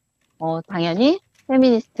왔는가? 당연히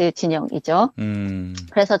페미니스트 진영이죠.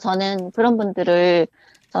 그래서 저는 그런 분들을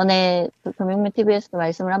전에 금융민 TV에서도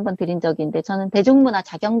말씀을 한번 드린 적이 있는데 저는 대중문화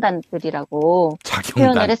자경단들이라고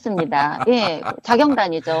표현을 했습니다. 예,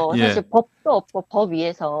 자경단이죠. 사실 법도 없고 법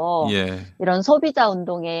위에서 이런 소비자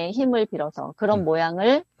운동의 힘을 빌어서 그런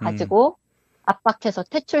모양을 가지고 압박해서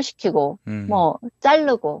퇴출시키고 뭐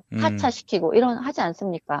자르고 하차시키고 이런 하지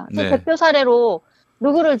않습니까? 대표 사례로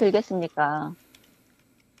누구를 들겠습니까?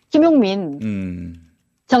 김용민,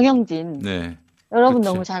 정영진. 여러분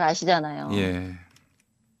너무 잘 아시잖아요.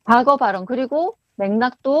 과거 발언 그리고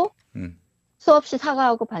맥락도 수없이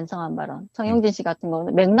사과하고 반성한 발언. 정영진 씨 같은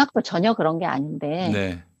경우는 맥락도 전혀 그런 게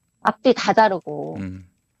아닌데 앞뒤 다 다르고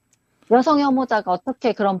여성 혐오자가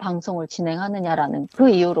어떻게 그런 방송을 진행하느냐라는 그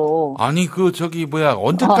이유로 언제까지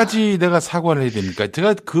내가 사과를 해야 됩니까?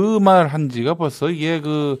 제가 그 말 한 지가 벌써 이게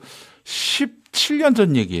 17년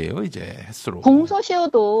전 얘기예요, 이제 횟수로.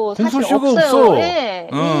 공소시효도 사실 없어요. 네.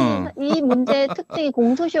 이 문제의 특징이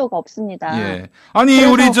공소시효가 없습니다. 우리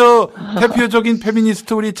대표적인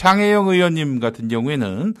페미니스트 우리 장혜영 의원님 같은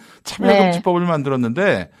경우에는 차별금지법을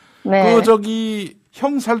만들었는데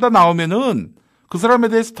형 살다 나오면은 그 사람에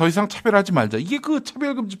대해서 더 이상 차별하지 말자. 이게 그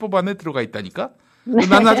차별금지법 안에 들어가 있다니까.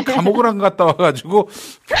 나는 아직 감옥을 안 갔다 와가지고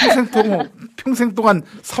평생 동안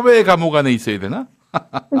사회 감옥 안에 있어야 되나?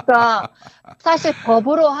 그러니까 사실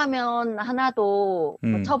법으로 하면 하나도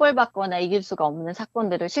처벌받거나 이길 수가 없는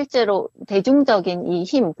사건들을 실제로 대중적인 이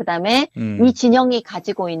힘, 그다음에 이 진영이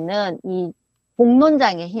가지고 있는 이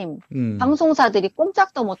공론장의 힘, 방송사들이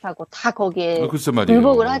꼼짝도 못하고 다 거기에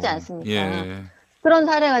굴복을 하지 않습니까? 그런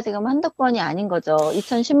사례가 지금 한두 건이 아닌 거죠.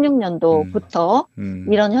 2016년도부터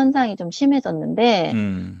이런 현상이 좀 심해졌는데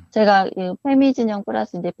제가 이 페미 진영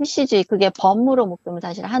플러스 이제 PCG 그게 법무로 묶으면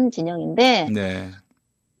사실 한 진영인데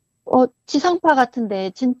지상파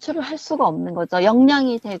같은데 진출을 할 수가 없는 거죠.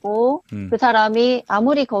 역량이 되고 그 사람이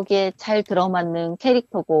아무리 거기에 잘 들어맞는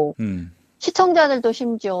캐릭터고 시청자들도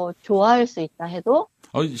심지어 좋아할 수 있다 해도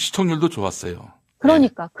시청률도 좋았어요.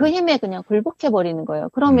 그러니까 그 힘에 그냥 굴복해버리는 거예요.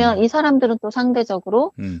 그러면 이 사람들은 또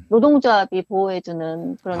상대적으로 노동조합이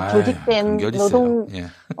보호해주는 그런 조직된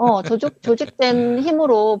조직된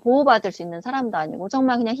힘으로 보호받을 수 있는 사람도 아니고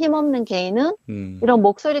정말 그냥 힘없는 개인은 이런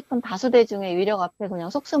목소리 큰 다수 대중의 위력 앞에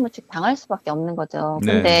그냥 속수무책 당할 수밖에 없는 거죠.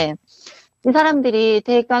 근데 이 사람들이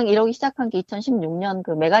대강 이러기 시작한 게 2016년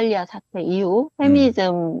그 메갈리아 사태 이후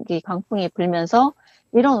페미니즘 강풍이 불면서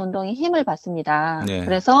이런 운동이 힘을 받습니다.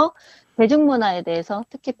 그래서 대중문화에 대해서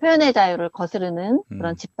특히 표현의 자유를 거스르는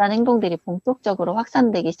그런 집단 행동들이 본격적으로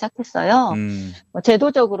확산되기 시작했어요.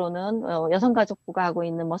 제도적으로는 여성가족부가 하고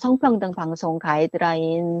있는 성평등 방송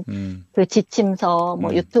가이드라인, 그 지침서,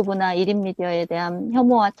 유튜브나 1인 미디어에 대한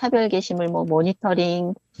혐오와 차별 게시물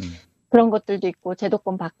모니터링, 그런 것들도 있고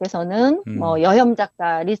제도권 밖에서는 여혐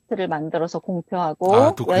작가 리스트를 만들어서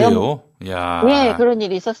공표하고 또 그래요? 야. 예, 그런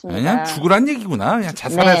일이 있었습니다. 그냥 죽으란 얘기구나. 그냥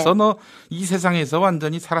자살해서 너 이 세상에서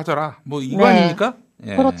완전히 사라져라. 이거 아닙니까?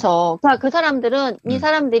 예. 그렇죠. 그러니까 그 사람들은 이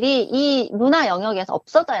사람들이 이 문화 영역에서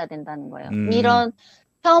없어져야 된다는 거예요. 이런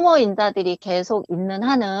혐오 인자들이 계속 있는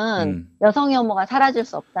한은 여성 혐오가 사라질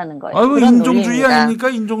수 없다는 거예요. 아유, 그런 인종주의 논리입니다. 아닙니까?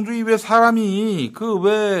 인종주의. 왜 사람이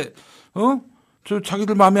저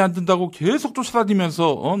자기들 마음에 안 든다고 계속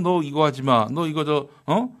쫓아다니면서 너 이거 하지 마. 너 이거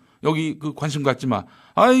여기 그 관심 갖지 마.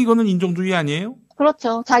 아, 이거는 인종주의 아니에요?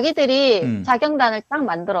 그렇죠. 자기들이 자경단을 딱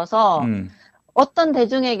만들어서 어떤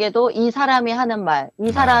대중에게도 이 사람이 하는 말,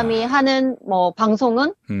 이 사람이 하는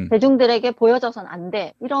방송은 대중들에게 보여져선 안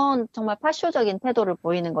돼. 이런 정말 파쇼적인 태도를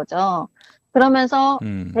보이는 거죠. 그러면서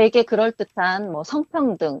되게 그럴듯한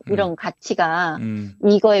성평등 이런 가치가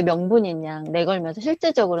이거의 명분인 양 내걸면서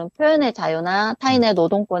실제적으로는 표현의 자유나 타인의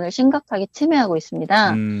노동권을 심각하게 침해하고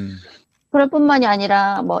있습니다. 그럴 뿐만이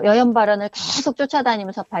아니라 여혐 발언을 계속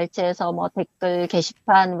쫓아다니면서 발췌해서 댓글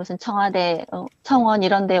게시판 무슨 청와대 청원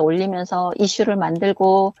이런 데 올리면서 이슈를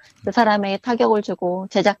만들고 그 사람에게 타격을 주고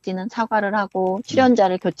제작진은 사과를 하고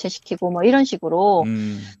출연자를 교체시키고 이런 식으로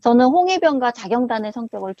저는 홍위병과 자경단의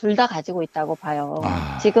성격을 둘 다 가지고 있다고 봐요.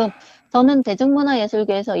 지금 저는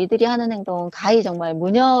대중문화예술계에서 이들이 하는 행동은 가히 정말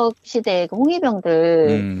문혁 시대의 그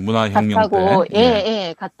홍위병들 문화혁명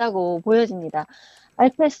때 같다고 보여집니다.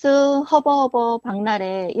 알페스, 허버허버,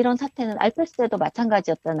 박나래 이런 사태는 알페스 때도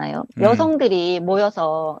마찬가지였잖아요. 여성들이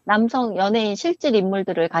모여서 남성 연예인 실질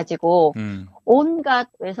인물들을 가지고 온갖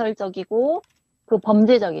외설적이고 그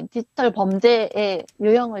범죄적인 디지털 범죄의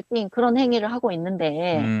유형을 띈 그런 행위를 하고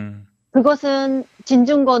있는데 그것은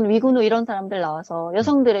진중권, 위근우 이런 사람들 나와서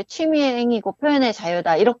여성들의 취미의 행위고 표현의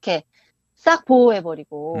자유다 이렇게 싹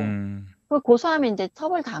보호해버리고 그 고소하면 이제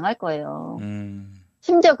처벌 당할 거예요.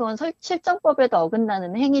 심지어 그건 실정법에도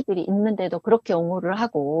어긋나는 행위들이 있는데도 그렇게 옹호를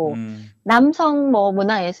하고 남성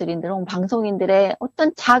문화예술인들 혹은 방송인들의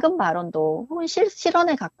어떤 작은 발언도 혹은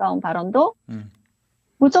실언에 가까운 발언도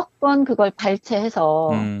무조건 그걸 발췌해서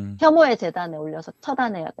혐오의 재단에 올려서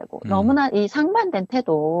처단해야 되고 너무나 이 상반된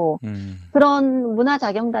태도 그런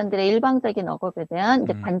문화자경단들의 일방적인 억압에 대한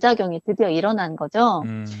이제 반작용이 드디어 일어난 거죠.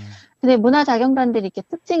 근데 문화자경단들이 이렇게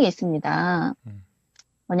특징이 있습니다.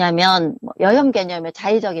 뭐냐면 여혐 개념의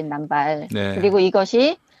자의적인 남발 그리고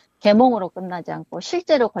이것이 계몽으로 끝나지 않고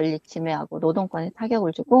실제로 권리 침해하고 노동권에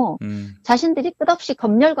타격을 주고 자신들이 끝없이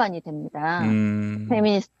검열관이 됩니다.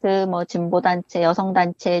 페미니스트, 진보단체,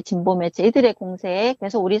 여성단체, 진보매체 이들의 공세에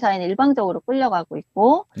계속 우리 사회는 일방적으로 끌려가고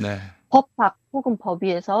있고 법학 혹은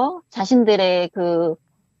법위에서 자신들의 그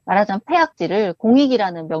말하자면 폐악질을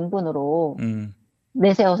공익이라는 명분으로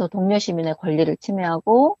내세워서 동료 시민의 권리를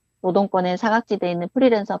침해하고 노동권에 사각지대에 있는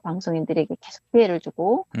프리랜서 방송인들에게 계속 피해를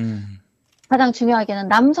주고 가장 중요하게는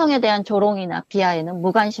남성에 대한 조롱이나 비하에는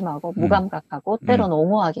무관심하고 무감각하고 때로는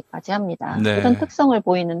옹호하기까지 합니다. 이런 특성을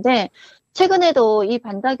보이는데 최근에도 이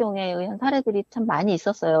반작용에 의한 사례들이 참 많이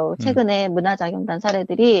있었어요. 최근에 문화자경단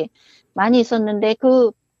사례들이 많이 있었는데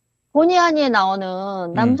그 본의 아니에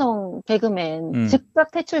나오는 남성 개그맨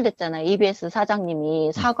즉각 퇴출됐잖아요. EBS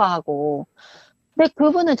사장님이 사과하고 근데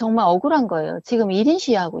그분은 정말 억울한 거예요. 지금 1인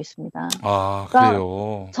시위하고 있습니다. 아, 그러니까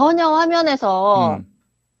그래요? 전혀 화면에서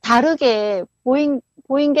다르게 보인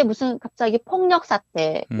게 무슨 갑자기 폭력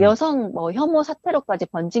사태, 여성 혐오 사태로까지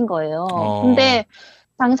번진 거예요. 근데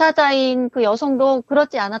당사자인 그 여성도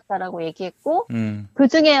그렇지 않았다라고 얘기했고, 그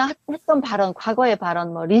중에 했던 발언, 과거의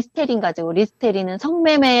발언, 리스테린 가지고 리스테린은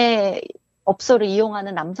성매매 업소를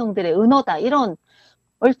이용하는 남성들의 은어다. 이런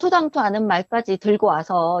얼토당토 않은 말까지 들고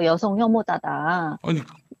와서 여성 혐오자다. 아니,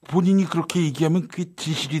 본인이 그렇게 얘기하면 그게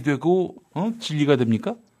진실이 되고, 진리가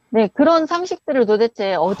됩니까? 네, 그런 상식들을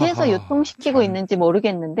도대체 어디에서 유통시키고 있는지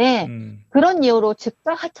모르겠는데, 그런 이유로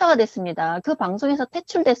즉각 하차가 됐습니다. 그 방송에서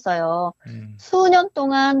퇴출됐어요. 수년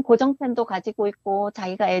동안 고정팬도 가지고 있고,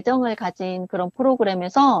 자기가 애정을 가진 그런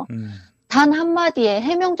프로그램에서 단 한마디에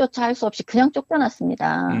해명조차 할 수 없이 그냥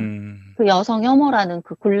쫓겨났습니다. 그 여성 혐오라는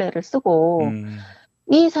그 굴레를 쓰고,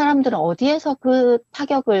 이 사람들은 어디에서 그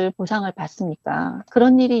타격을 보상을 받습니까?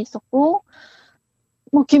 그런 일이 있었고,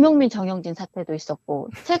 김용민, 정영진 사태도 있었고,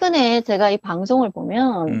 최근에 제가 이 방송을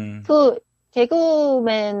보면, 그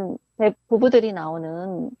개그맨 부부들이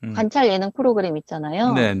나오는 관찰 예능 프로그램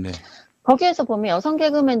있잖아요. 네네. 거기에서 보면 여성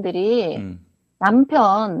개그맨들이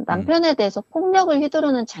남편에 대해서 폭력을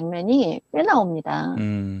휘두르는 장면이 꽤 나옵니다.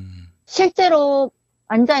 실제로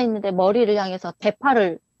앉아있는데 머리를 향해서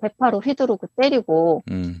대파로 휘두르고 때리고,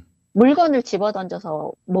 물건을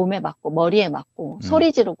집어던져서 몸에 맞고, 머리에 맞고,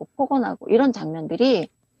 소리 지르고, 폭언하고, 이런 장면들이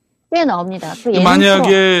꽤 나옵니다.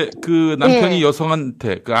 만약에 그 남편이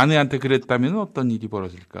여성한테, 그 아내한테 그랬다면 어떤 일이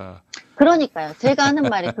벌어질까? 그러니까요. 제가 하는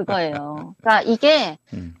말이 그거예요. 그러니까 이게,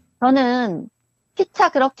 저는 피차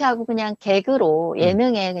그렇게 하고 그냥 개그로,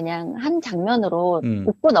 예능에 그냥 한 장면으로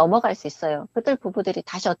웃고 넘어갈 수 있어요. 그들 부부들이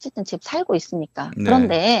다시 어쨌든 집 살고 있으니까.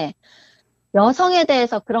 그런데, 여성에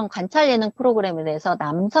대해서 그런 관찰 예능 프로그램에 대해서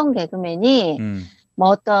남성 개그맨이 뭐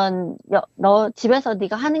어떤 너 집에서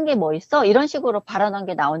네가 하는 게 뭐 있어? 이런 식으로 발언한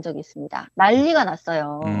게 나온 적이 있습니다. 난리가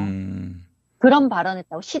났어요. 그런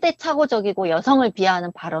발언했다고 시대착오적이고 여성을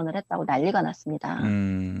비하하는 발언을 했다고 난리가 났습니다.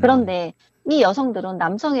 그런데 이 여성들은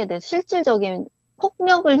남성에 대해 실질적인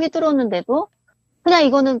폭력을 휘두르는데도 그냥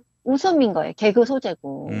이거는 웃음인 거예요. 개그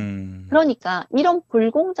소재고. 그러니까 이런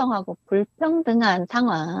불공정하고 불평등한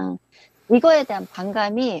상황, 이거에 대한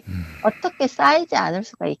반감이 어떻게 쌓이지 않을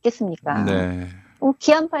수가 있겠습니까? 네.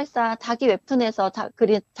 기안84 자기 웹툰에서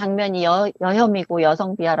그린 장면이 여혐이고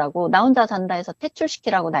여성 비하라고 나 혼자 산다해서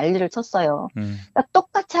퇴출시키라고 난리를 쳤어요. 그러니까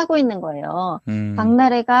똑같이 하고 있는 거예요.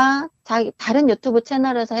 박나래가 다른 유튜브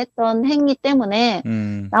채널에서 했던 행위 때문에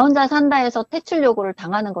나 혼자 산다해서 퇴출 요구를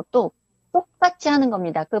당하는 것도 똑같이 하는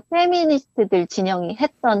겁니다. 그 페미니스트들 진영이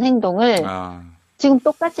했던 행동을 지금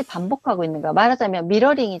똑같이 반복하고 있는 거야. 말하자면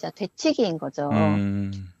미러링이자 되치기인 거죠.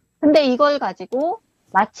 근데 이걸 가지고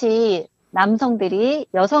마치 남성들이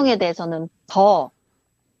여성에 대해서는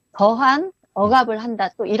더한 억압을 한다.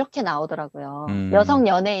 또 이렇게 나오더라고요. 여성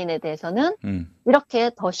연예인에 대해서는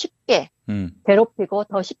이렇게 더 쉽게 괴롭히고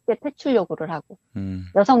더 쉽게 퇴출 요구를 하고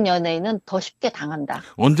여성 연예인은 더 쉽게 당한다.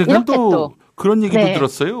 언젠가 또 그런 얘기도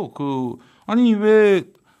들었어요. 아니 왜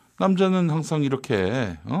남자는 항상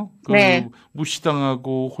이렇게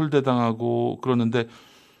무시당하고 홀대당하고 그러는데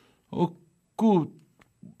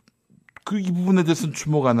이 부분에 대해서는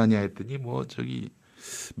주목 안 하냐 했더니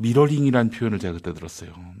미러링이라는 표현을 제가 그때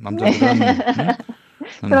들었어요. 남자들은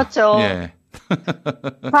그렇죠. 예.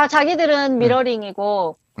 다 자기들은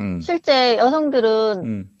미러링이고 실제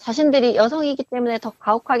여성들은 자신들이 여성이기 때문에 더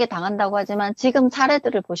가혹하게 당한다고 하지만 지금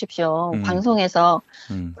사례들을 보십시오. 방송에서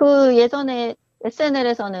그 예전에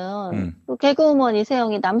SNL에서는 그 개그우먼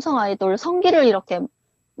이세영이 남성 아이돌 성기를 이렇게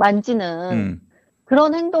만지는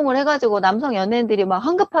그런 행동을 해가지고 남성 연예인들이 막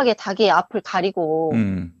황급하게 자기 앞을 가리고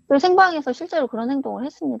또 생방에서 실제로 그런 행동을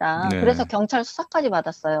했습니다. 네. 그래서 경찰 수사까지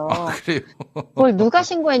받았어요. 그래요? 그걸 누가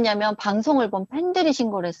신고했냐면 방송을 본 팬들이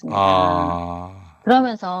신고를 했습니다.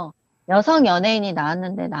 그러면서 여성 연예인이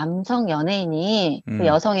나왔는데 남성 연예인이 그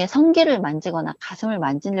여성의 성기를 만지거나 가슴을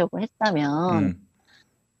만지려고 했다면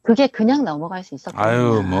그게 그냥 넘어갈 수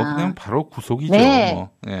있었거든요. 그냥 바로 구속이죠. 네.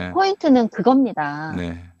 포인트는 그겁니다.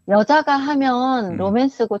 네. 여자가 하면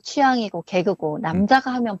로맨스고 취향이고 개그고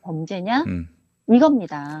남자가 하면 범죄냐?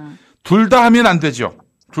 이겁니다. 둘 다 하면 안 되죠.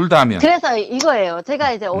 둘 다 하면. 그래서 이거예요.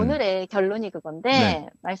 제가 이제 오늘의 결론이 그건데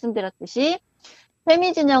말씀드렸듯이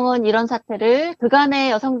페미 진영은 이런 사태를 그간의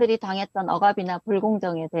여성들이 당했던 억압이나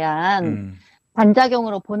불공정에 대한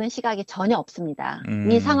반작용으로 보는 시각이 전혀 없습니다.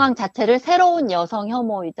 이 상황 자체를 새로운 여성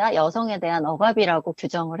혐오이자 여성에 대한 억압이라고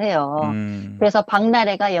규정을 해요. 그래서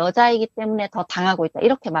박나래가 여자이기 때문에 더 당하고 있다.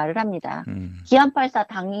 이렇게 말을 합니다. 기안84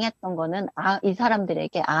 당했던 거는 이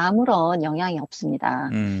사람들에게 아무런 영향이 없습니다.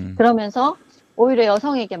 그러면서 오히려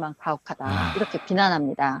여성에게만 가혹하다. 이렇게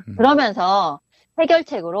비난합니다. 그러면서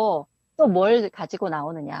해결책으로 또 뭘 가지고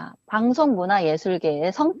나오느냐.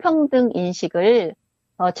 방송문화예술계의 성평등 인식을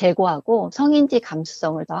더 제고하고 성인지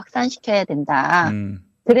감수성을 더 확산시켜야 된다.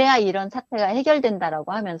 그래야 이런 사태가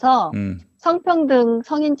해결된다라고 하면서 성평등,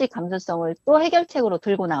 성인지 감수성을 또 해결책으로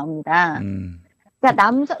들고 나옵니다.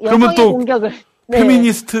 그러니까 여성의 또 공격을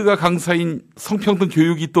페미니스트가 강사인 성평등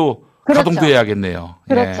교육이 또 가동돼야겠네요.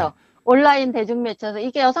 그렇죠. 예. 온라인 대중매체에서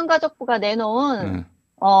이게 여성가족부가 내놓은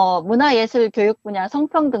문화예술 교육 분야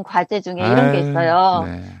성평등 과제 중에 이런 게 있어요.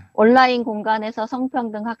 온라인 공간에서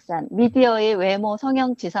성평등 확산, 미디어의 외모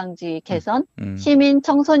성형 지상주의 개선, 시민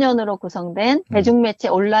청소년으로 구성된 대중매체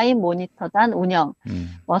온라인 모니터단 운영,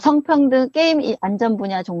 성평등 게임 안전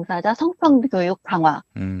분야 종사자 성평등 교육 강화.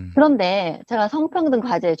 그런데 제가 성평등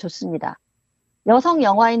과제에 줬습니다. 여성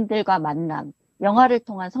영화인들과 만남, 영화를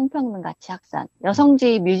통한 성평등 가치 확산,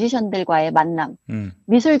 여성주의 뮤지션들과의 만남,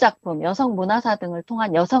 미술작품, 여성 문화사 등을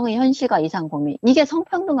통한 여성의 현실과 이상 고민. 이게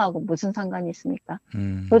성평등하고 무슨 상관이 있습니까?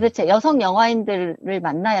 도대체 여성 영화인들을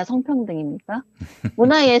만나야 성평등입니까?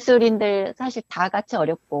 문화예술인들 사실 다 같이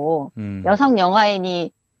어렵고 여성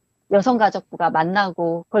영화인이 여성가족부가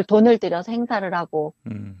만나고 그걸 돈을 들여서 행사를 하고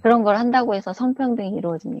그런 걸 한다고 해서 성평등이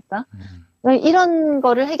이루어집니까? 이런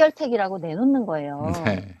거를 해결책이라고 내놓는 거예요.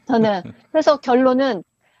 저는 그래서 결론은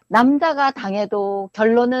남자가 당해도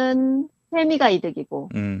결론은 페미가 이득이고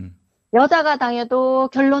여자가 당해도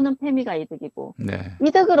결론은 페미가 이득이고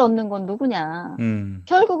이득을 얻는 건 누구냐?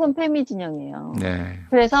 결국은 페미 진영이에요.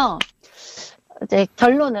 그래서 이제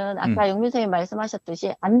결론은 아까 용민 선생님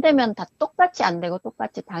말씀하셨듯이 안 되면 다 똑같이 안 되고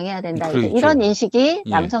똑같이 당해야 된다. 이런 인식이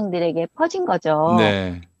남성들에게 퍼진 거죠.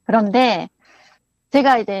 그런데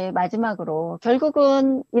제가 이제 마지막으로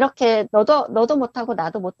결국은 이렇게 너도 못하고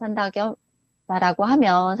나도 못한다 있다라고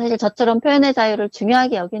하면 사실 저처럼 표현의 자유를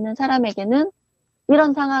중요하게 여기는 사람에게는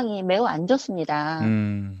이런 상황이 매우 안 좋습니다.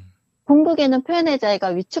 궁극에는 표현의 자유가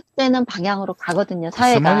위축되는 방향으로 가거든요,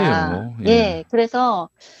 사회가. 예, 그래서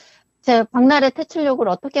제 박나래 퇴출욕을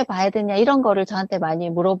어떻게 봐야 되냐 이런 거를 저한테 많이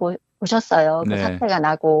물어보셨어요. 그 사태가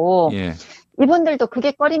나고. 이분들도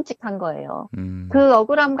그게 꺼림칙한 거예요. 그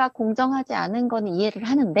억울함과 공정하지 않은 건 이해를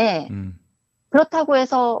하는데 그렇다고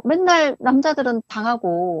해서 맨날 남자들은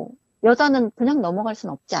당하고 여자는 그냥 넘어갈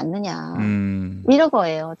수는 없지 않느냐. 이런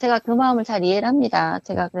거예요. 제가 그 마음을 잘 이해를 합니다.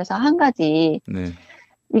 제가 그래서 한 가지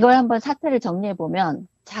이걸 한번 사태를 정리해보면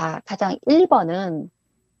자, 가장 1번은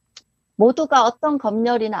모두가 어떤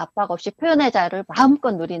검열이나 압박 없이 표현의 자유를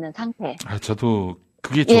마음껏 누리는 상태. 저도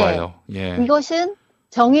그게 좋아요. 이것은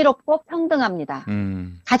정의롭고 평등합니다.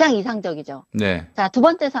 가장 이상적이죠. 자, 두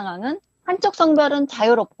번째 상황은 한쪽 성별은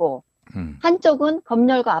자유롭고 한쪽은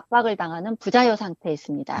검열과 압박을 당하는 부자유 상태에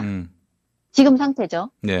있습니다. 지금 상태죠.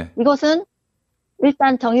 이것은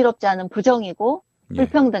일단 정의롭지 않은 부정이고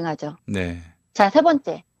불평등하죠. 자, 세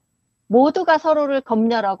번째. 모두가 서로를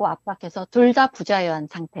검열하고 압박해서 둘 다 부자유한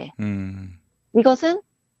상태. 이것은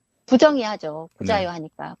부정의하죠.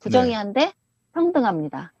 부자유하니까. 부정의한데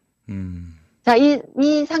평등합니다. 자,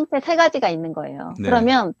 이 상태 세 가지가 있는 거예요.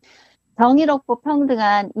 그러면 정의롭고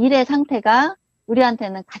평등한 일의 상태가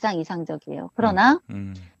우리한테는 가장 이상적이에요. 그러나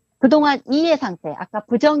그동안 이의 상태, 아까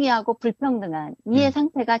부정의하고 불평등한 이의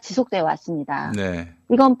상태가 지속되어 왔습니다.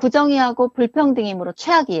 이건 부정의하고 불평등이므로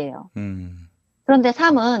최악이에요. 그런데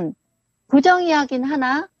 3은 부정의하긴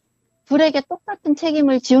하나 둘에게 똑같은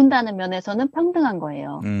책임을 지운다는 면에서는 평등한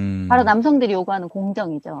거예요. 바로 남성들이 요구하는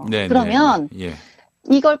공정이죠. 그러면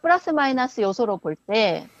이걸 플러스 마이너스 요소로 볼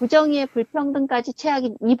때 부정의의 불평등까지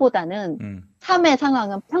최악인 2보다는 3의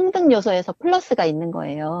상황은 평등 요소에서 플러스가 있는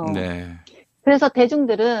거예요. 그래서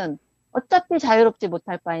대중들은 어차피 자유롭지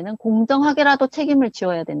못할 바에는 공정하게라도 책임을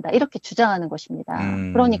지어야 된다. 이렇게 주장하는 것입니다.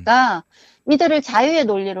 그러니까 이들을 자유의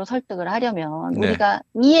논리로 설득을 하려면 우리가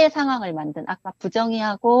이의 상황을 만든 아까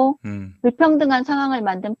부정의하고 불평등한 상황을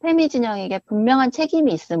만든 페미 진영에게 분명한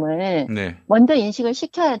책임이 있음을 먼저 인식을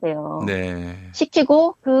시켜야 돼요.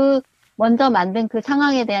 시키고 그 먼저 만든 그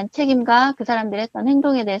상황에 대한 책임과 그 사람들이 했던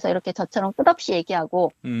행동에 대해서 이렇게 저처럼 끝없이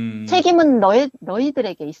얘기하고 책임은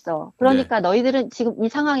너희들에게 있어. 그러니까 너희들은 지금 이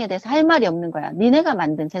상황에 대해서 할 말이 없는 거야. 니네가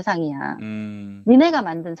만든 세상이야. 니네가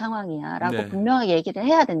만든 상황이야. 라고 분명하게 얘기를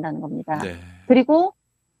해야 된다는 겁니다. 그리고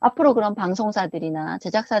앞으로 그런 방송사들이나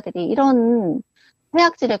제작사들이 이런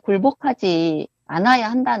해악질에 굴복하지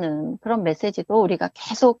않아야 한다는 그런 메시지도 우리가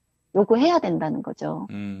계속 요구해야 된다는 거죠.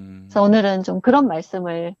 그래서 오늘은 좀 그런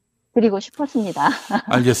말씀을 드리고 싶었습니다.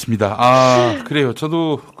 알겠습니다. 그래요.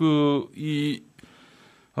 저도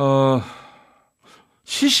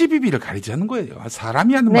시시비비를 가리지 않는 거예요.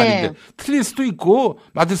 사람이 하는 말인데 틀릴 수도 있고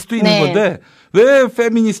맞을 수도 있는 건데 왜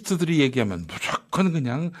페미니스트들이 얘기하면 무조건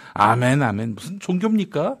그냥 아멘 무슨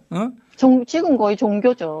종교입니까? 지금 거의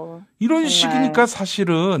종교죠. 이런 정말. 식이니까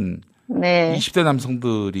사실은 20대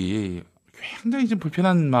남성들이 굉장히 좀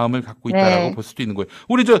불편한 마음을 갖고 있다라고 볼 수도 있는 거예요.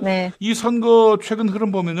 우리 이 선거 최근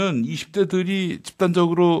흐름 보면은 20대들이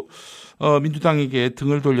집단적으로 민주당에게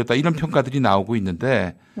등을 돌렸다 이런 평가들이 나오고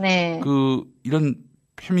있는데 이런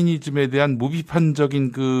페미니즘에 대한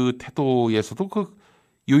무비판적인 그 태도에서도 그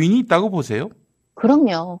요인이 있다고 보세요?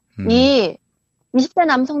 그럼요. 이 20대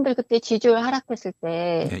남성들 그때 지지율 하락했을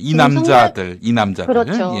때 이 남자들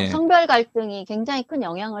그렇죠. 성별 갈등이 굉장히 큰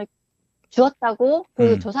영향을 주었다고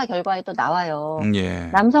그 조사 결과에도 나와요.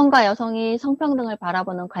 남성과 여성이 성평등을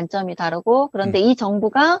바라보는 관점이 다르고 그런데 이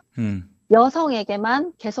정부가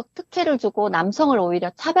여성에게만 계속 특혜를 주고 남성을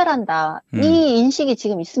오히려 차별한다. 이 인식이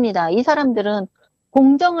지금 있습니다. 이 사람들은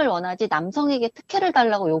공정을 원하지 남성에게 특혜를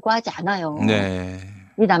달라고 요구하지 않아요.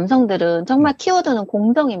 이 남성들은 정말 키워드는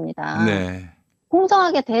공정입니다.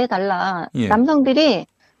 공정하게 대해달라. 남성들이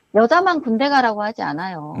여자만 군대 가라고 하지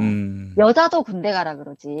않아요. 여자도 군대 가라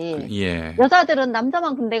그러지. 여자들은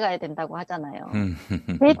남자만 군대 가야 된다고 하잖아요.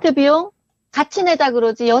 데이트 비용 같이 내자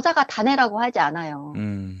그러지 여자가 다 내라고 하지 않아요.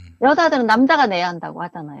 여자들은 남자가 내야 한다고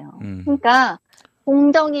하잖아요. 그러니까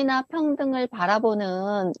공정이나 평등을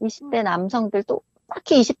바라보는 20대 남성들도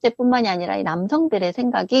특히 20대뿐만이 아니라 이 남성들의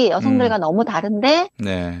생각이 여성들과 너무 다른데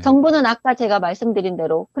정부는 아까 제가 말씀드린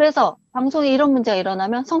대로 그래서 방송에 이런 문제가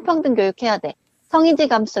일어나면 성평등 교육해야 돼. 성인지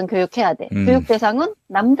감수성 교육해야 돼. 교육 대상은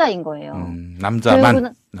남자인 거예요.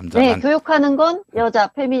 남자만. 교육하는 건 여자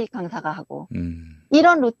페미 강사가 하고.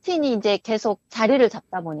 이런 루틴이 이제 계속 자리를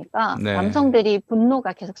잡다 보니까 남성들이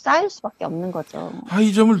분노가 계속 쌓일 수밖에 없는 거죠.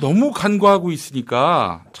 이 점을 너무 간과하고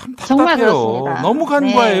있으니까 참 답답해요. 정말 그렇습니다. 너무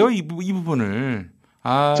간과해요. 이 부분을.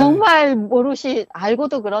 정말 모르시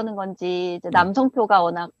알고도 그러는 건지 이제 남성표가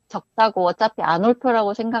워낙 적다고 어차피 안 올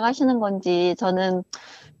표라고 생각하시는 건지 저는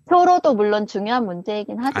표로도 물론 중요한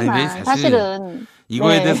문제이긴 하지만 사실은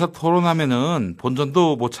이거에 대해서 토론하면은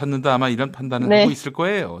본전도 못 찾는다 아마 이런 판단을 하고 있을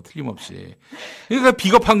거예요. 틀림없이. 그러니까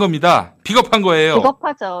비겁한 겁니다. 비겁한 거예요.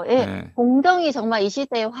 비겁하죠. 예. 공정이 정말 이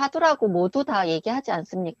시대의 화두라고 모두 다 얘기하지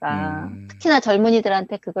않습니까? 특히나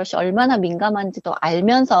젊은이들한테 그것이 얼마나 민감한지도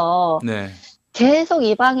알면서 계속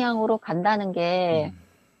이 방향으로 간다는 게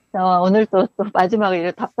오늘 또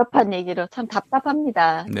마지막으로 답답한 얘기로 참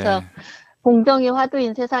답답합니다. 그래서 공정이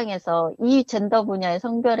화두인 세상에서 이 젠더 분야의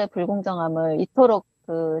성별의 불공정함을 이토록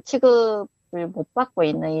그 취급을 못 받고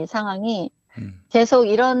있는 이 상황이 계속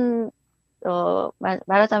이런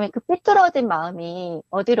말하자면 그 삐뚤어진 마음이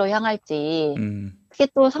어디로 향할지 그게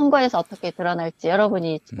또 선거에서 어떻게 드러날지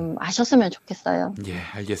여러분이 좀 아셨으면 좋겠어요. 예,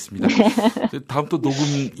 알겠습니다. 다음 또 녹음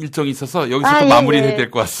일정이 있어서 여기서 또 마무리해야 될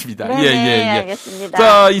것 같습니다. 예. 알겠습니다.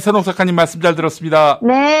 자, 이선옥 작가님 말씀 잘 들었습니다.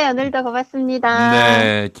 네, 오늘도 고맙습니다.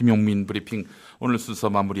 네, 김용민 브리핑 오늘 순서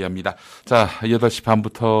마무리합니다. 자, 8시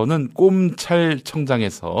반부터는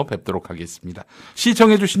꼼찰청장에서 뵙도록 하겠습니다.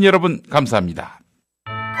 시청해주신 여러분 감사합니다.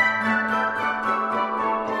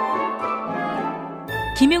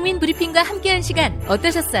 김용민 브리핑과 함께한 시간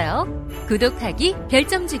어떠셨어요? 구독하기,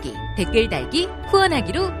 별점 주기, 댓글 달기,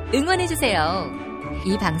 후원하기로 응원해주세요.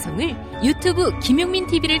 이 방송을 유튜브 김용민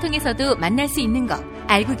TV를 통해서도 만날 수 있는 거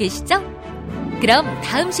알고 계시죠? 그럼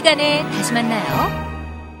다음 시간에 다시 만나요.